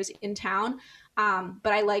freelancers in town.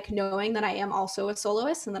 But I like knowing that I am also a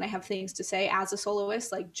soloist and that I have things to say as a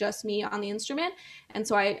soloist, like just me on the instrument. And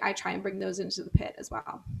so I try and bring those into the pit as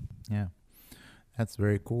well. Yeah, that's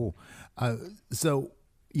very cool. So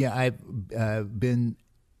yeah, I've been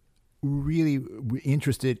really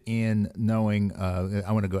interested in knowing,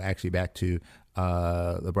 I want to go actually back to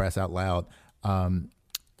the Brass Out Loud.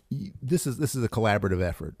 This is a collaborative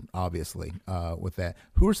effort, obviously, with that.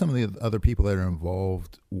 Who are some of the other people that are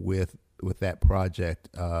involved with that project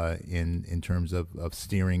in terms of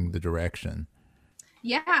steering the direction?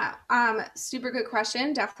 Yeah, super good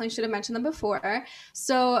question. Definitely should have mentioned them before.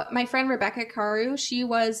 So my friend Rebecca Carew, she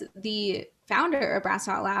was the founder of Brass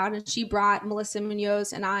Out Loud, and she brought Melissa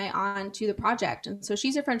Munoz and I on to the project. And so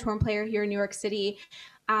she's a French horn player here in New York City.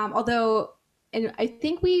 And I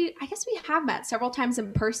guess we have met several times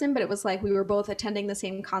in person, but it was like we were both attending the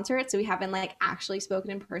same concert, so we haven't like actually spoken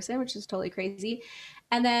in person, which is totally crazy.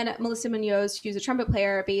 And then Melissa Munoz, who's a trumpet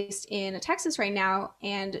player based in Texas right now,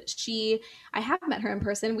 and I have met her in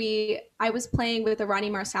person. I was playing with the Ronnie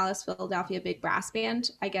Marsalis Philadelphia Big Brass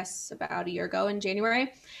Band, I guess about a year ago in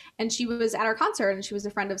January, and she was at our concert, and she was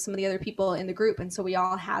a friend of some of the other people in the group, and so we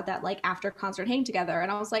all had that like after concert hang together,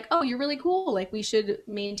 and I was like, oh, you're really cool, like we should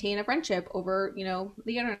maintain a friendship over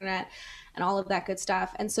the internet and all of that good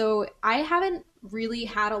stuff. And so I haven't really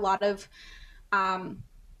had a lot of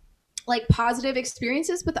like positive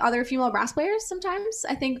experiences with other female brass players. Sometimes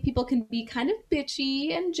I think people can be kind of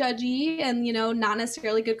bitchy and judgy and, not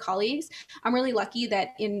necessarily good colleagues. I'm really lucky that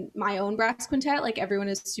in my own brass quintet, like everyone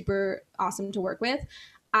is super awesome to work with.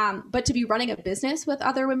 But to be running a business with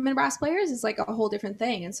other women brass players is like a whole different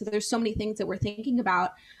thing. And so there's so many things that we're thinking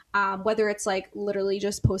about, whether it's like literally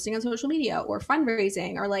just posting on social media or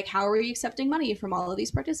fundraising, or like how are we accepting money from all of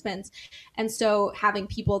these participants. And so having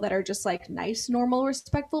people that are just like nice, normal,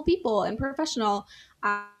 respectful people and professional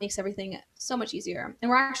makes everything so much easier. And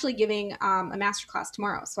we're actually giving a masterclass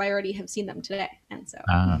tomorrow, so I already have seen them today, and so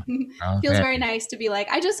feels very nice to be like,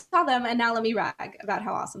 I just saw them and now let me brag about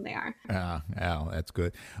how awesome they are. Yeah, that's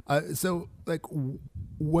good. So like,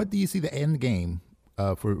 what do you see the end game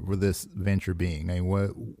for this venture being? I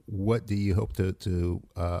mean, what do you hope to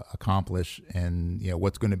accomplish, and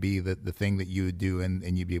what's going to be the thing that you would do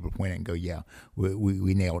and you'd be able to point at and go, yeah,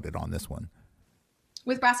 we nailed it on this one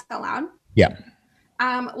with Brass Out Loud? Yeah.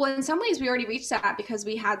 Well, in some ways we already reached that because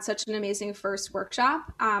we had such an amazing first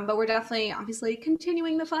workshop, but we're definitely obviously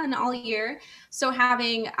continuing the fun all year. So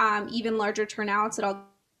having even larger turnouts at all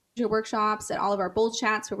your workshops, at all of our bold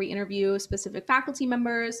chats where we interview specific faculty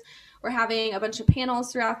members. We're having a bunch of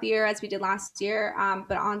panels throughout the year as we did last year,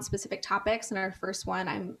 but on specific topics. And our first one,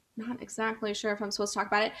 I'm not exactly sure if I'm supposed to talk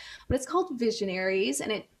about it, but it's called Visionaries,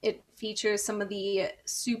 and it features some of the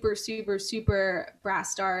super, super, super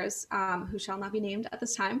brass stars who shall not be named at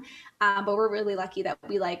this time. But we're really lucky that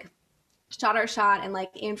we like shot our shot and like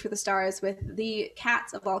aimed for the stars with the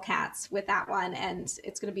cats of all cats with that one, and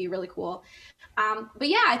it's going to be really cool. But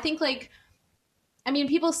yeah, I think like, I mean,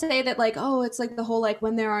 people say that like, oh, it's like the whole like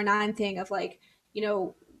when there are nine thing of like,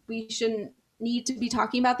 we shouldn't need to be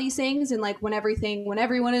talking about these things, and like when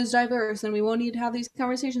everyone is diverse, and we won't need to have these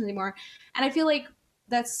conversations anymore. And I feel like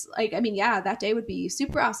that's like, I mean, yeah, that day would be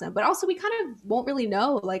super awesome, but also we kind of won't really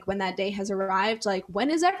know like when that day has arrived, like when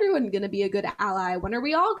is everyone going to be a good ally? When are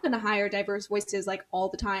we all going to hire diverse voices like all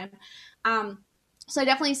the time? So I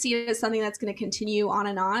definitely see it as something that's going to continue on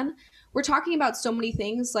and on. We're talking about so many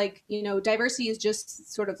things, like, diversity is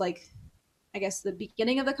just sort of like, I guess, the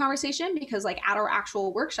beginning of the conversation, because like at our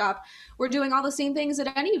actual workshop, we're doing all the same things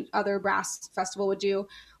that any other brass festival would do,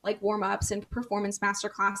 like warm-ups and performance master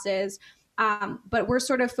classes. But we're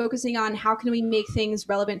sort of focusing on how can we make things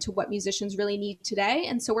relevant to what musicians really need today.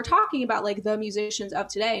 And so we're talking about like the musicians of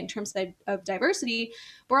today in terms of diversity.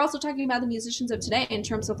 But we're also talking about the musicians of today in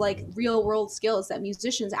terms of like real world skills that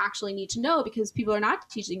musicians actually need to know, because people are not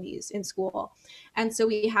teaching these in school. And so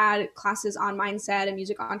we had classes on mindset and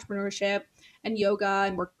music entrepreneurship and yoga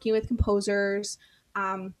and working with composers,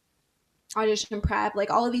 audition prep, like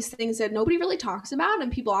all of these things that nobody really talks about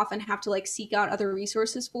and people often have to like seek out other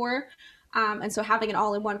resources for. And so having an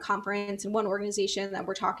all-in-one conference and one organization that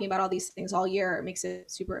we're talking about all these things all year makes it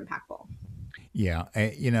super impactful. Yeah,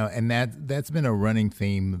 and that's been a running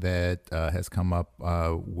theme that has come up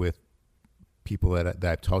with people that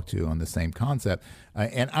I've talked to on the same concept.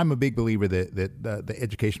 And I'm a big believer that the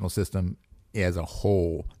educational system as a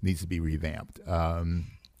whole needs to be revamped.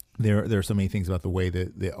 There are so many things about the way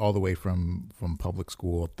that all the way from public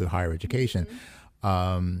school up to higher education.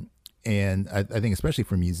 And I think especially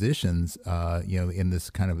for musicians, in this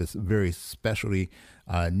kind of this very specialty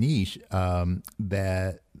niche,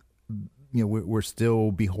 that we're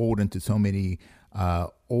still beholden to so many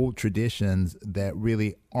old traditions that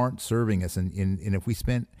really aren't serving us. And if we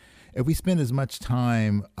spend as much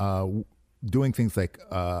time doing things like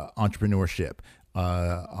entrepreneurship,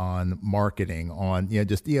 on marketing, on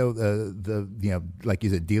like you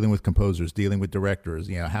said, dealing with composers, dealing with directors,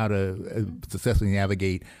 how to successfully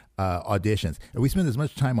navigate auditions. If we spend as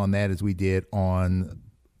much time on that as we did on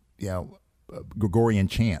Gregorian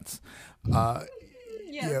chants,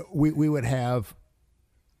 we would have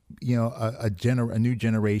a new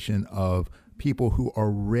generation of people who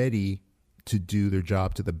are ready to do their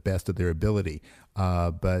job to the best of their ability.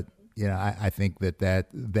 But I think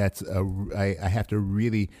that's I have to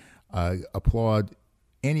really applaud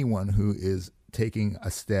anyone who is taking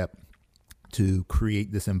a step to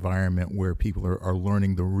create this environment where people are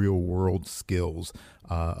learning the real world skills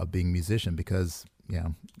of being a musician, because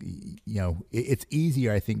it's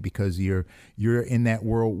easier, I think, because you're in that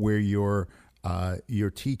world where you're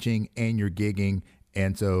teaching and you're gigging,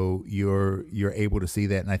 and so you're able to see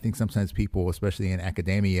that. And I think sometimes people, especially in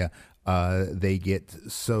academia, they get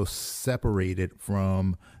so separated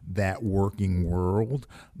from that working world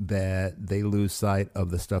that they lose sight of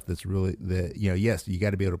the stuff that's really yes, you got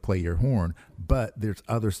to be able to play your horn, but there's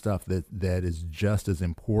other stuff that is just as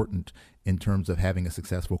important in terms of having a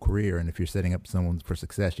successful career. And if you're setting up someone for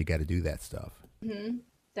success, you got to do that stuff. Mm-hmm.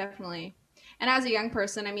 Definitely. And as a young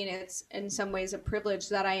person, I mean, it's in some ways a privilege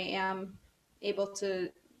that I am able to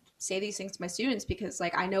say these things to my students, because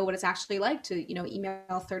like I know what it's actually like to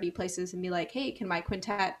email 30 places and be like, hey, can my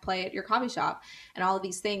quintet play at your coffee shop, and all of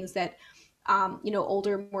these things that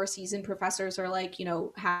older, more seasoned professors are like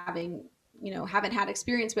haven't had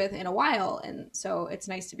experience with in a while. And so it's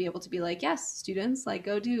nice to be able to be like, yes, students, like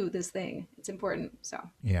go do this thing, it's important. So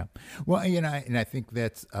yeah, well, and I think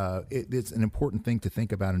that's it's an important thing to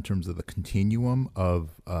think about in terms of the continuum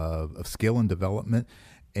of skill and development.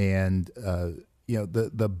 And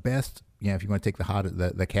the best, if you want to take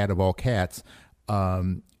the cat of all cats,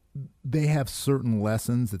 they have certain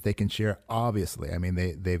lessons that they can share. Obviously, I mean,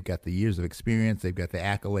 they've got the years of experience, they've got the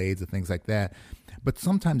accolades and things like that. But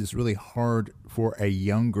sometimes it's really hard for a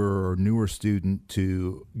younger or newer student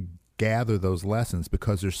to gather those lessons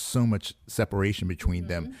because there's so much separation between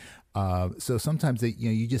them. So sometimes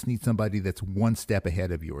you just need somebody that's one step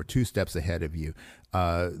ahead of you or two steps ahead of you,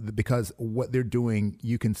 because what they're doing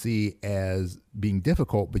you can see as being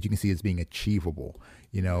difficult, but you can see as being achievable.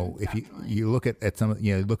 If you look at some,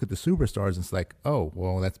 look at the superstars, and it's like, oh,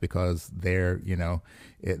 well, that's because they're,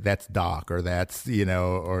 that's Doc, or that's,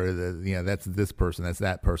 that's this person, that's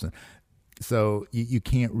that person. So you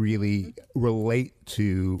can't really relate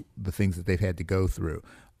to the things that they've had to go through.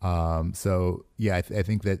 So yeah, I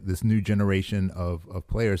think that this new generation of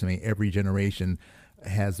players, I mean, every generation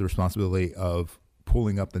has the responsibility of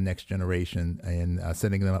pulling up the next generation and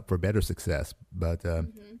setting them up for better success. But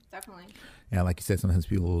definitely, yeah, like you said, sometimes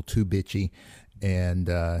people are a little too bitchy, and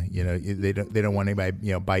they don't want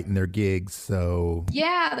anybody biting their gigs. So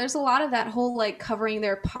yeah, there's a lot of that whole like covering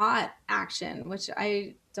their pot action, which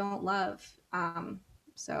I don't love.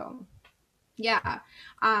 So. Yeah.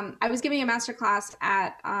 I was giving a master class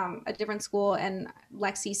at a different school, and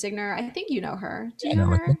Lexi Signer, I think you know her. Do you know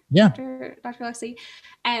her? Yeah. Dr. Lexi.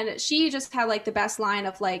 And she just had like the best line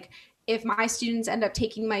of like, if my students end up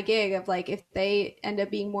taking my gig, of like, if they end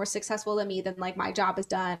up being more successful than me, then like my job is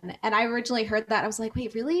done. And I originally heard that. I was like,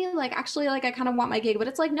 wait, really? Like, actually, like I kind of want my gig, but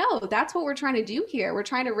it's like, no, that's what we're trying to do here. We're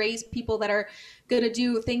trying to raise people that are going to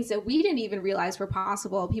do things that we didn't even realize were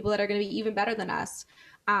possible. People that are going to be even better than us.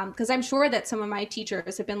 Because I'm sure that some of my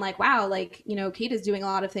teachers have been like, wow, like, Kate is doing a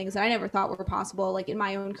lot of things that I never thought were possible, like in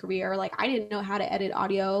my own career. Like I didn't know how to edit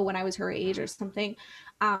audio when I was her age or something.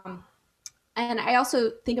 And I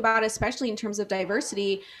also think about, especially in terms of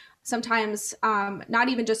diversity, sometimes not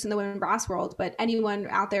even just in the women brass world, but anyone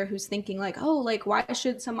out there who's thinking like, oh, like why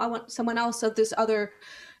should someone else of this other,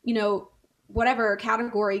 whatever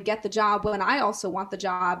category get the job when I also want the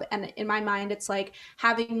job? And in my mind, it's like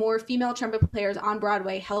having more female trumpet players on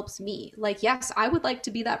Broadway helps me. Like, yes, I would like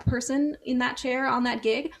to be that person in that chair on that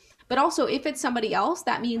gig, But also, if it's somebody else,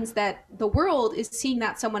 that means that the world is seeing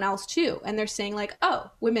that someone else too. And they're saying like, oh,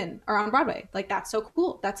 women are on Broadway. Like, that's so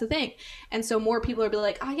cool. That's a thing. And so more people are be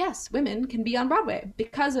like, oh, yes, women can be on Broadway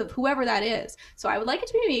because of whoever that is. So I would like it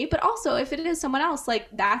to be me. But also, if it is someone else, like,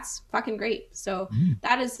 that's fucking great. So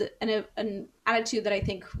that is an attitude that I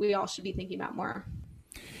think we all should be thinking about more.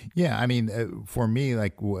 Yeah, I mean, for me,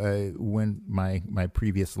 like when my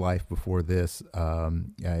previous life before this,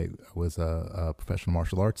 I was a professional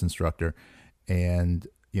martial arts instructor, and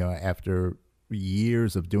after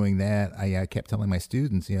years of doing that, I kept telling my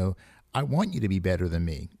students, I want you to be better than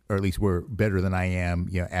me, or at least we're better than I am,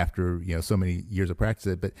 after so many years of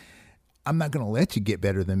practice. But I'm not going to let you get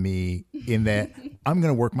better than me in that I'm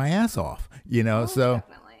going to work my ass off, so.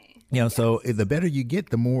 Definitely. So the better you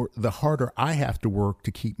get, the harder I have to work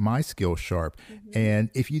to keep my skills sharp. And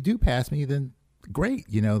if you do pass me, then great.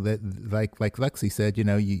 That like Lexi said,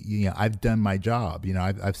 I've done my job.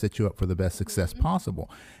 I've set you up for the best success possible.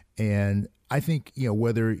 And I think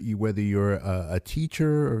whether you're a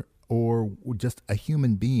teacher or just a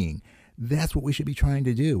human being, that's what we should be trying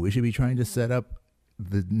to do. We should be trying to set up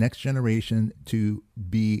the next generation to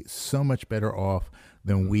be so much better off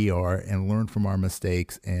than we are and learn from our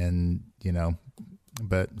mistakes. And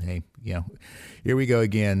but hey, here we go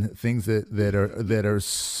again, things that are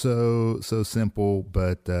so simple,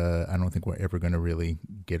 but I don't think we're ever going to really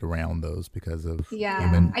get around those because of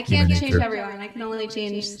I can't change nature. everyone. I can only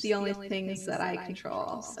change the only things that I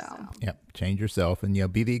control. So change yourself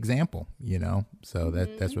and be the example. So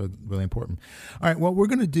that's really important. All right, well, we're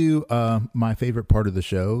going to do my favorite part of the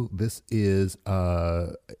show. This is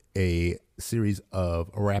a series of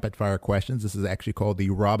rapid fire questions. This is actually called the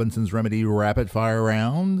Robinson's Remedy Rapid Fire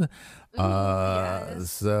Round.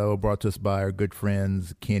 So brought to us by our good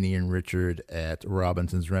friends Kenny and Richard at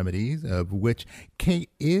Robinson's Remedies, of which Kate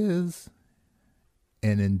is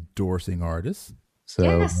an endorsing artist. So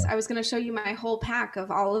yes, I was going to show you my whole pack of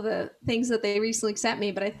all of the things that they recently sent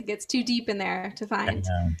me, but I think it's too deep in there to find.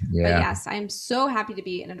 But yes, I'm so happy to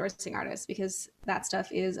be an endorsing artist because that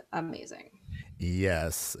stuff is amazing.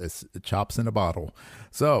 Yes, it's chops in a bottle.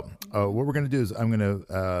 So what we're going to do is I'm going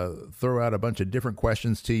to throw out a bunch of different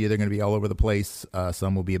questions to you. They're going to be all over the place.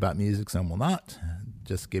 Some will be about music, some will not.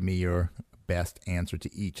 Just give me your best answer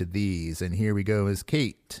to each of these. And here we go is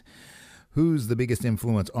Kate. Who's the biggest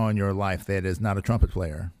influence on your life that is not a trumpet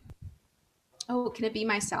player? Oh, can it be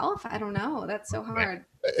myself? I don't know. That's so hard.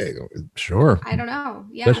 Sure. I don't know.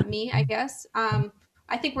 Yeah, me, I guess.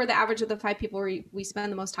 I think we're the average of the 5 people we spend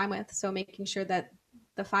the most time with. So making sure that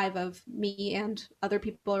the 5 of me and other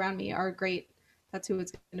people around me are great. That's who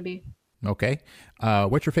it's going to be. Okay.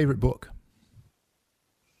 What's your favorite book?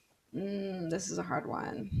 This is a hard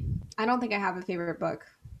one. I don't think I have a favorite book.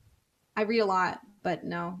 I read a lot, but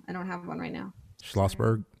no, I don't have one right now.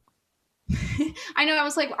 Schlossberg? I know. I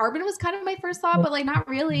was like, Arbin was kind of my first thought, but like not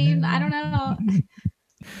really. I don't know.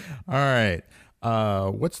 All right.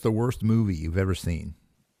 What's the worst movie you've ever seen?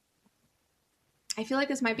 I feel like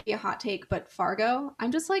this might be a hot take, but Fargo.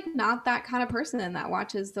 I'm just like not that kind of person that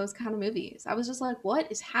watches those kind of movies. I was just like,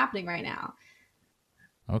 what is happening right now?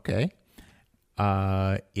 Okay.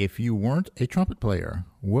 If you weren't a trumpet player,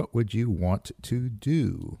 what would you want to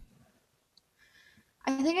do?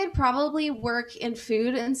 I think I'd probably work in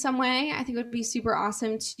food in some way. I think it would be super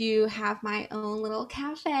awesome to have my own little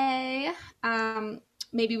cafe.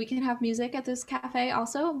 Maybe we can have music at this cafe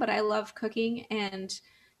also, but I love cooking and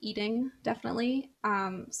eating, definitely.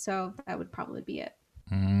 So that would probably be it.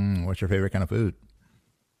 What's your favorite kind of food?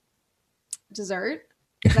 Dessert?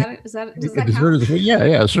 Does that dessert count?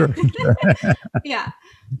 Yeah, sure. Yeah.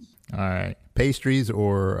 All right. Pastries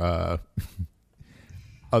or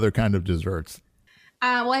other kind of desserts?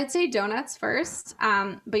 Well, I'd say donuts first.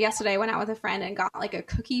 But yesterday I went out with a friend and got like a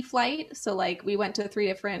cookie flight. So like we went to 3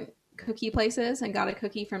 different cookie places and got a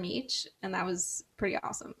cookie from each. And that was pretty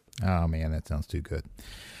awesome. Oh, man, that sounds too good.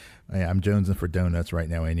 Yeah, I'm jonesing for donuts right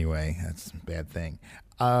now anyway. That's a bad thing.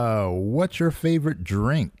 What's your favorite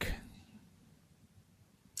drink?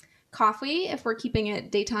 Coffee, if we're keeping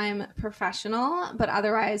it daytime professional. But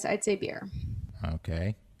otherwise, I'd say beer.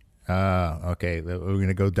 Okay. Okay, we're going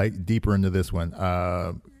to go deeper into this one.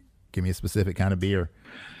 Give me a specific kind of beer.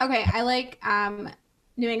 Okay, I like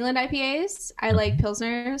New England IPAs. I like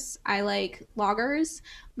Pilsners. I like lagers.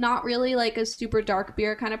 Not really like a super dark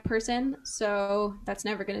beer kind of person, so that's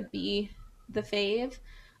never going to be the fave.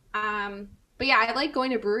 But yeah, I like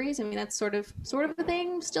going to breweries. I mean, that's sort of a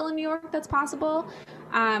thing still in New York that's possible.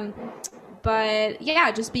 But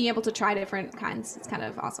yeah, just being able to try different kinds, it's kind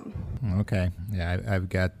of awesome. Okay. Yeah, I've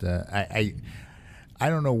got, I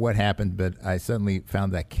don't know what happened, but I suddenly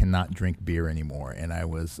found that I cannot drink beer anymore, and I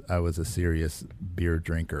was a serious beer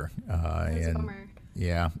drinker. That's a bummer.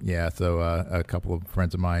 Yeah. So a couple of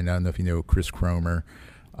friends of mine, I don't know if you know Chris Cromer,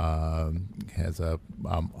 has a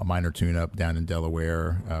minor tune-up down in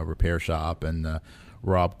Delaware, repair shop, and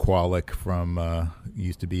Rob Kwolek from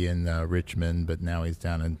used to be in Richmond, but now he's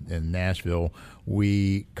down in Nashville.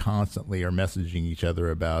 We constantly are messaging each other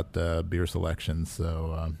about beer selections.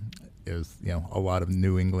 So it was a lot of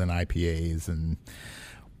New England IPAs and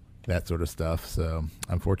that sort of stuff. So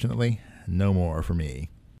unfortunately, no more for me.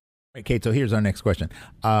 All right, Kate. So here's our next question.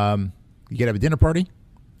 You could have a dinner party,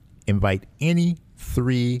 invite any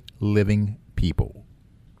 3 living people.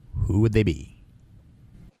 Who would they be?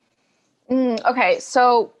 Okay,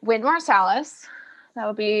 so Wynton Marsalis, that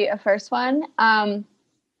would be a first one. I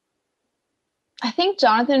think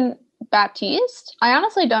Jonathan Baptiste. I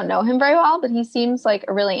honestly don't know him very well, but he seems like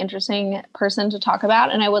a really interesting person to talk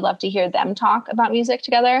about, and I would love to hear them talk about music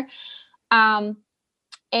together. And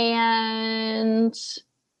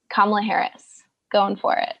Kamala Harris, going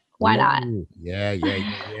for it. Why not? Yeah. There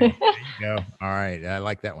you go. All right, I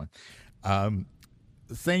like that one.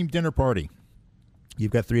 Same dinner party.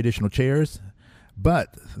 You've got 3 additional chairs,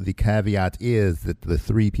 but the caveat is that the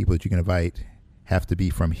 3 people that you can invite have to be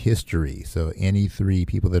from history. So any 3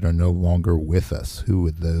 people that are no longer with us, who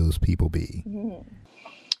would those people be?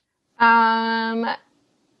 I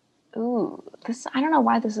don't know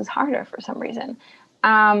why this is harder for some reason.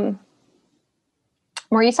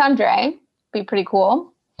 Maurice Andre be pretty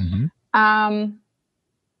cool.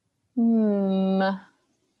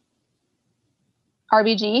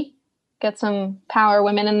 RBG. Get some power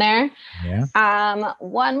women in there. Yeah.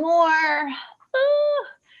 One more.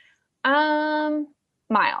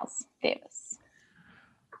 Miles Davis.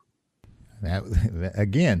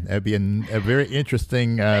 That'd be a very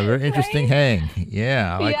interesting, hang.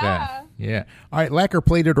 Yeah, I like that. Yeah. All right, lacquer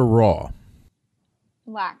plated or raw?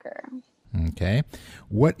 Lacquer. Okay.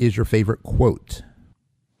 What is your favorite quote?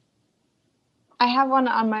 I have one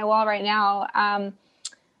on my wall right now.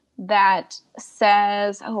 That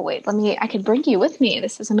says, I could bring you with me.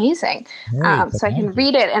 This is amazing. So I can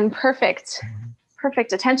read it in perfect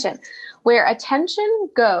attention. Where attention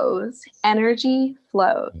goes, energy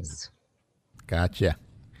flows. Gotcha.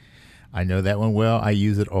 I know that one well. I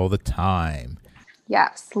use it all the time.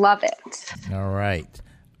 Yes, love it. All right.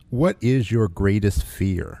 What is your greatest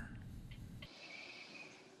fear?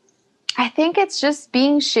 I think it's just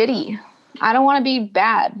being shitty. I don't want to be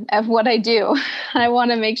bad at what I do. I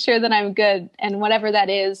want to make sure that I'm good. And whatever that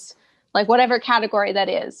is, like whatever category that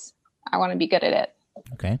is, I want to be good at it.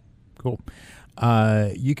 Okay, cool.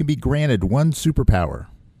 You can be granted one superpower.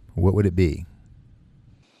 What would it be?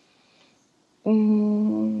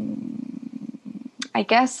 I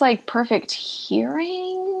guess like perfect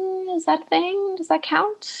hearing. Is that a thing? Does that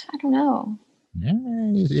count? I don't know. Yeah,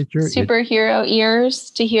 superhero ears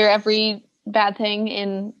to hear every bad thing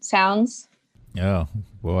in sounds. Oh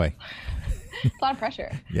boy. It's a lot of pressure.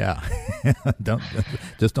 Yeah.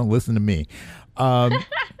 don't listen to me.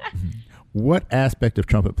 What aspect of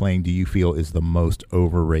trumpet playing do you feel is the most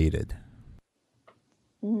overrated?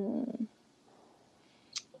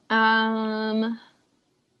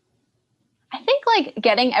 I think like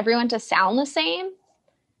getting everyone to sound the same.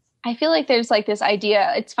 I feel like there's like this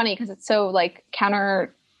idea. It's funny because it's so like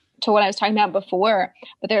counter to what I was talking about before,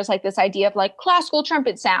 but there's like this idea of like classical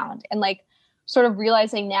trumpet sound, and like sort of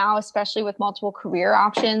realizing now, especially with multiple career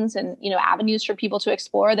options and, avenues for people to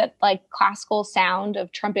explore, that like classical sound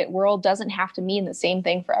of trumpet world doesn't have to mean the same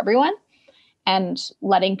thing for everyone. And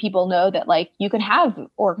letting people know that like you can have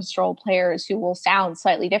orchestral players who will sound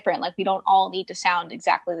slightly different. Like we don't all need to sound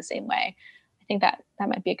exactly the same way. I think that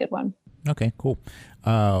might be a good one. Okay, cool.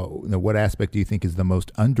 What aspect do you think is the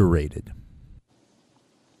most underrated?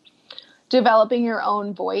 Developing your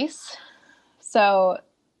own voice. So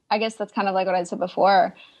I guess that's kind of like what I said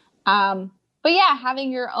before. But yeah,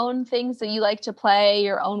 having your own things that you like to play,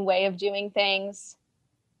 your own way of doing things.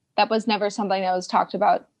 That was never something that was talked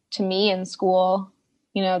about to me in school.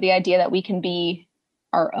 The idea that we can be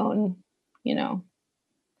our own,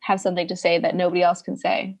 have something to say that nobody else can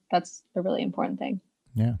say. That's a really important thing.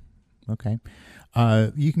 Yeah. Okay.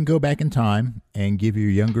 You can go back in time and give your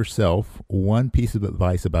younger self one piece of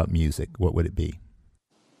advice about music. What would it be?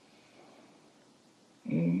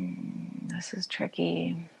 This is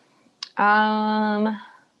tricky.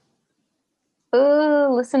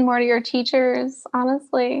 Listen more to your teachers.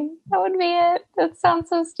 Honestly, that would be it. That sounds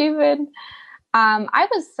so stupid. I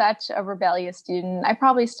was such a rebellious student. I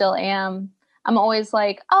probably still am. I'm always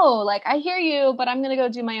like, I hear you, but I'm going to go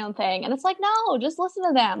do my own thing. And it's like, no, just listen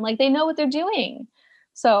to them. Like they know what they're doing.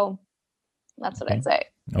 So that's what I'd say.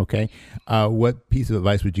 Okay. What piece of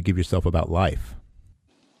advice would you give yourself about life?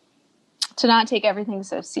 To not take everything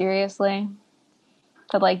so seriously.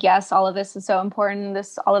 That like, yes, all of this is so important.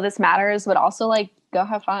 All of this matters, but also like go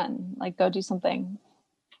have fun, like go do something.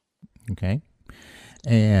 Okay.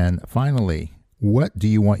 And finally, what do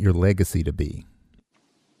you want your legacy to be?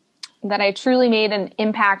 That I truly made an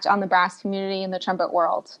impact on the brass community and the trumpet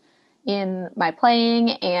world in my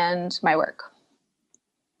playing and my work.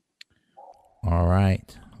 All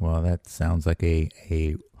right. Well, that sounds like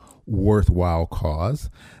a worthwhile cause.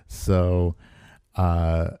 So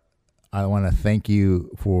I want to thank you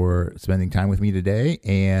for spending time with me today.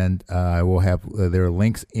 And I will have there are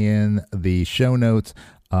links in the show notes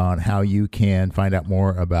on how you can find out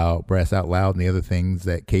more about Brass Out Loud and the other things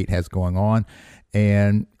that Kate has going on.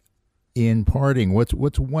 And in parting, what's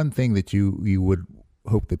one thing that you would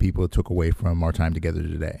hope that people took away from our time together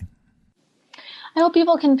today? I hope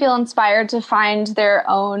people can feel inspired to find their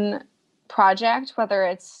own project, whether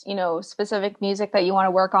it's, specific music that you want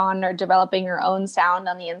to work on or developing your own sound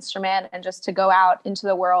on the instrument, and just to go out into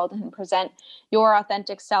the world and present your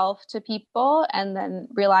authentic self to people, and then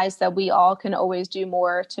realize that we all can always do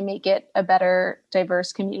more to make it a better,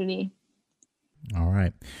 diverse community. All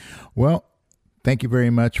right. Well, thank you very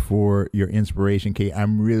much for your inspiration, Kate.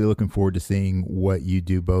 I'm really looking forward to seeing what you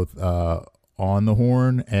do both on the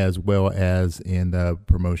horn as well as in the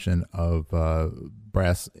promotion of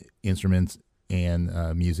brass instruments and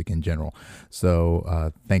music in general.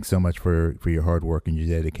 So thanks so much for your hard work and your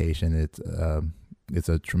dedication. It's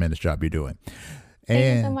a tremendous job you're doing.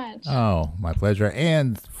 Thank you so much. Oh, my pleasure.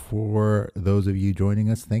 And for those of you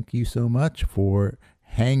joining us, thank you so much for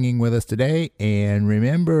hanging with us today. And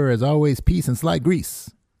remember, as always, peace and slide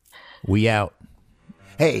grease. We out.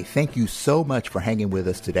 Hey, thank you so much for hanging with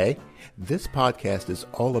us today. This podcast is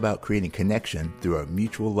all about creating connection through our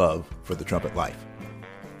mutual love for the trumpet life.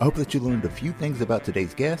 I hope that you learned a few things about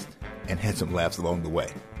today's guest and had some laughs along the way.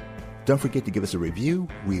 Don't forget to give us a review.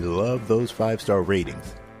 We love those 5-star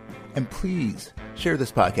ratings. And please share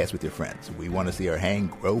this podcast with your friends. We want to see our hang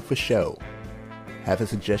grow for show. Have a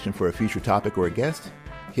suggestion for a future topic or a guest?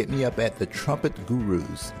 Hit me up at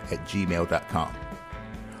thetrumpetgurus@gmail.com.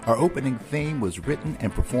 Our opening theme was written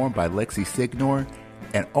and performed by Lexi Signor,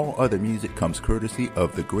 and all other music comes courtesy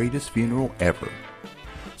of The Greatest Funeral Ever.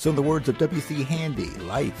 So in the words of W.C. Handy,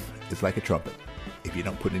 life is like a trumpet. If you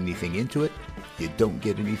don't put anything into it, you don't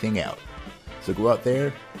get anything out. So go out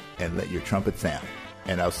there and let your trumpet sound.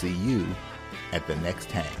 And I'll see you at the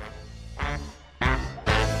next hang.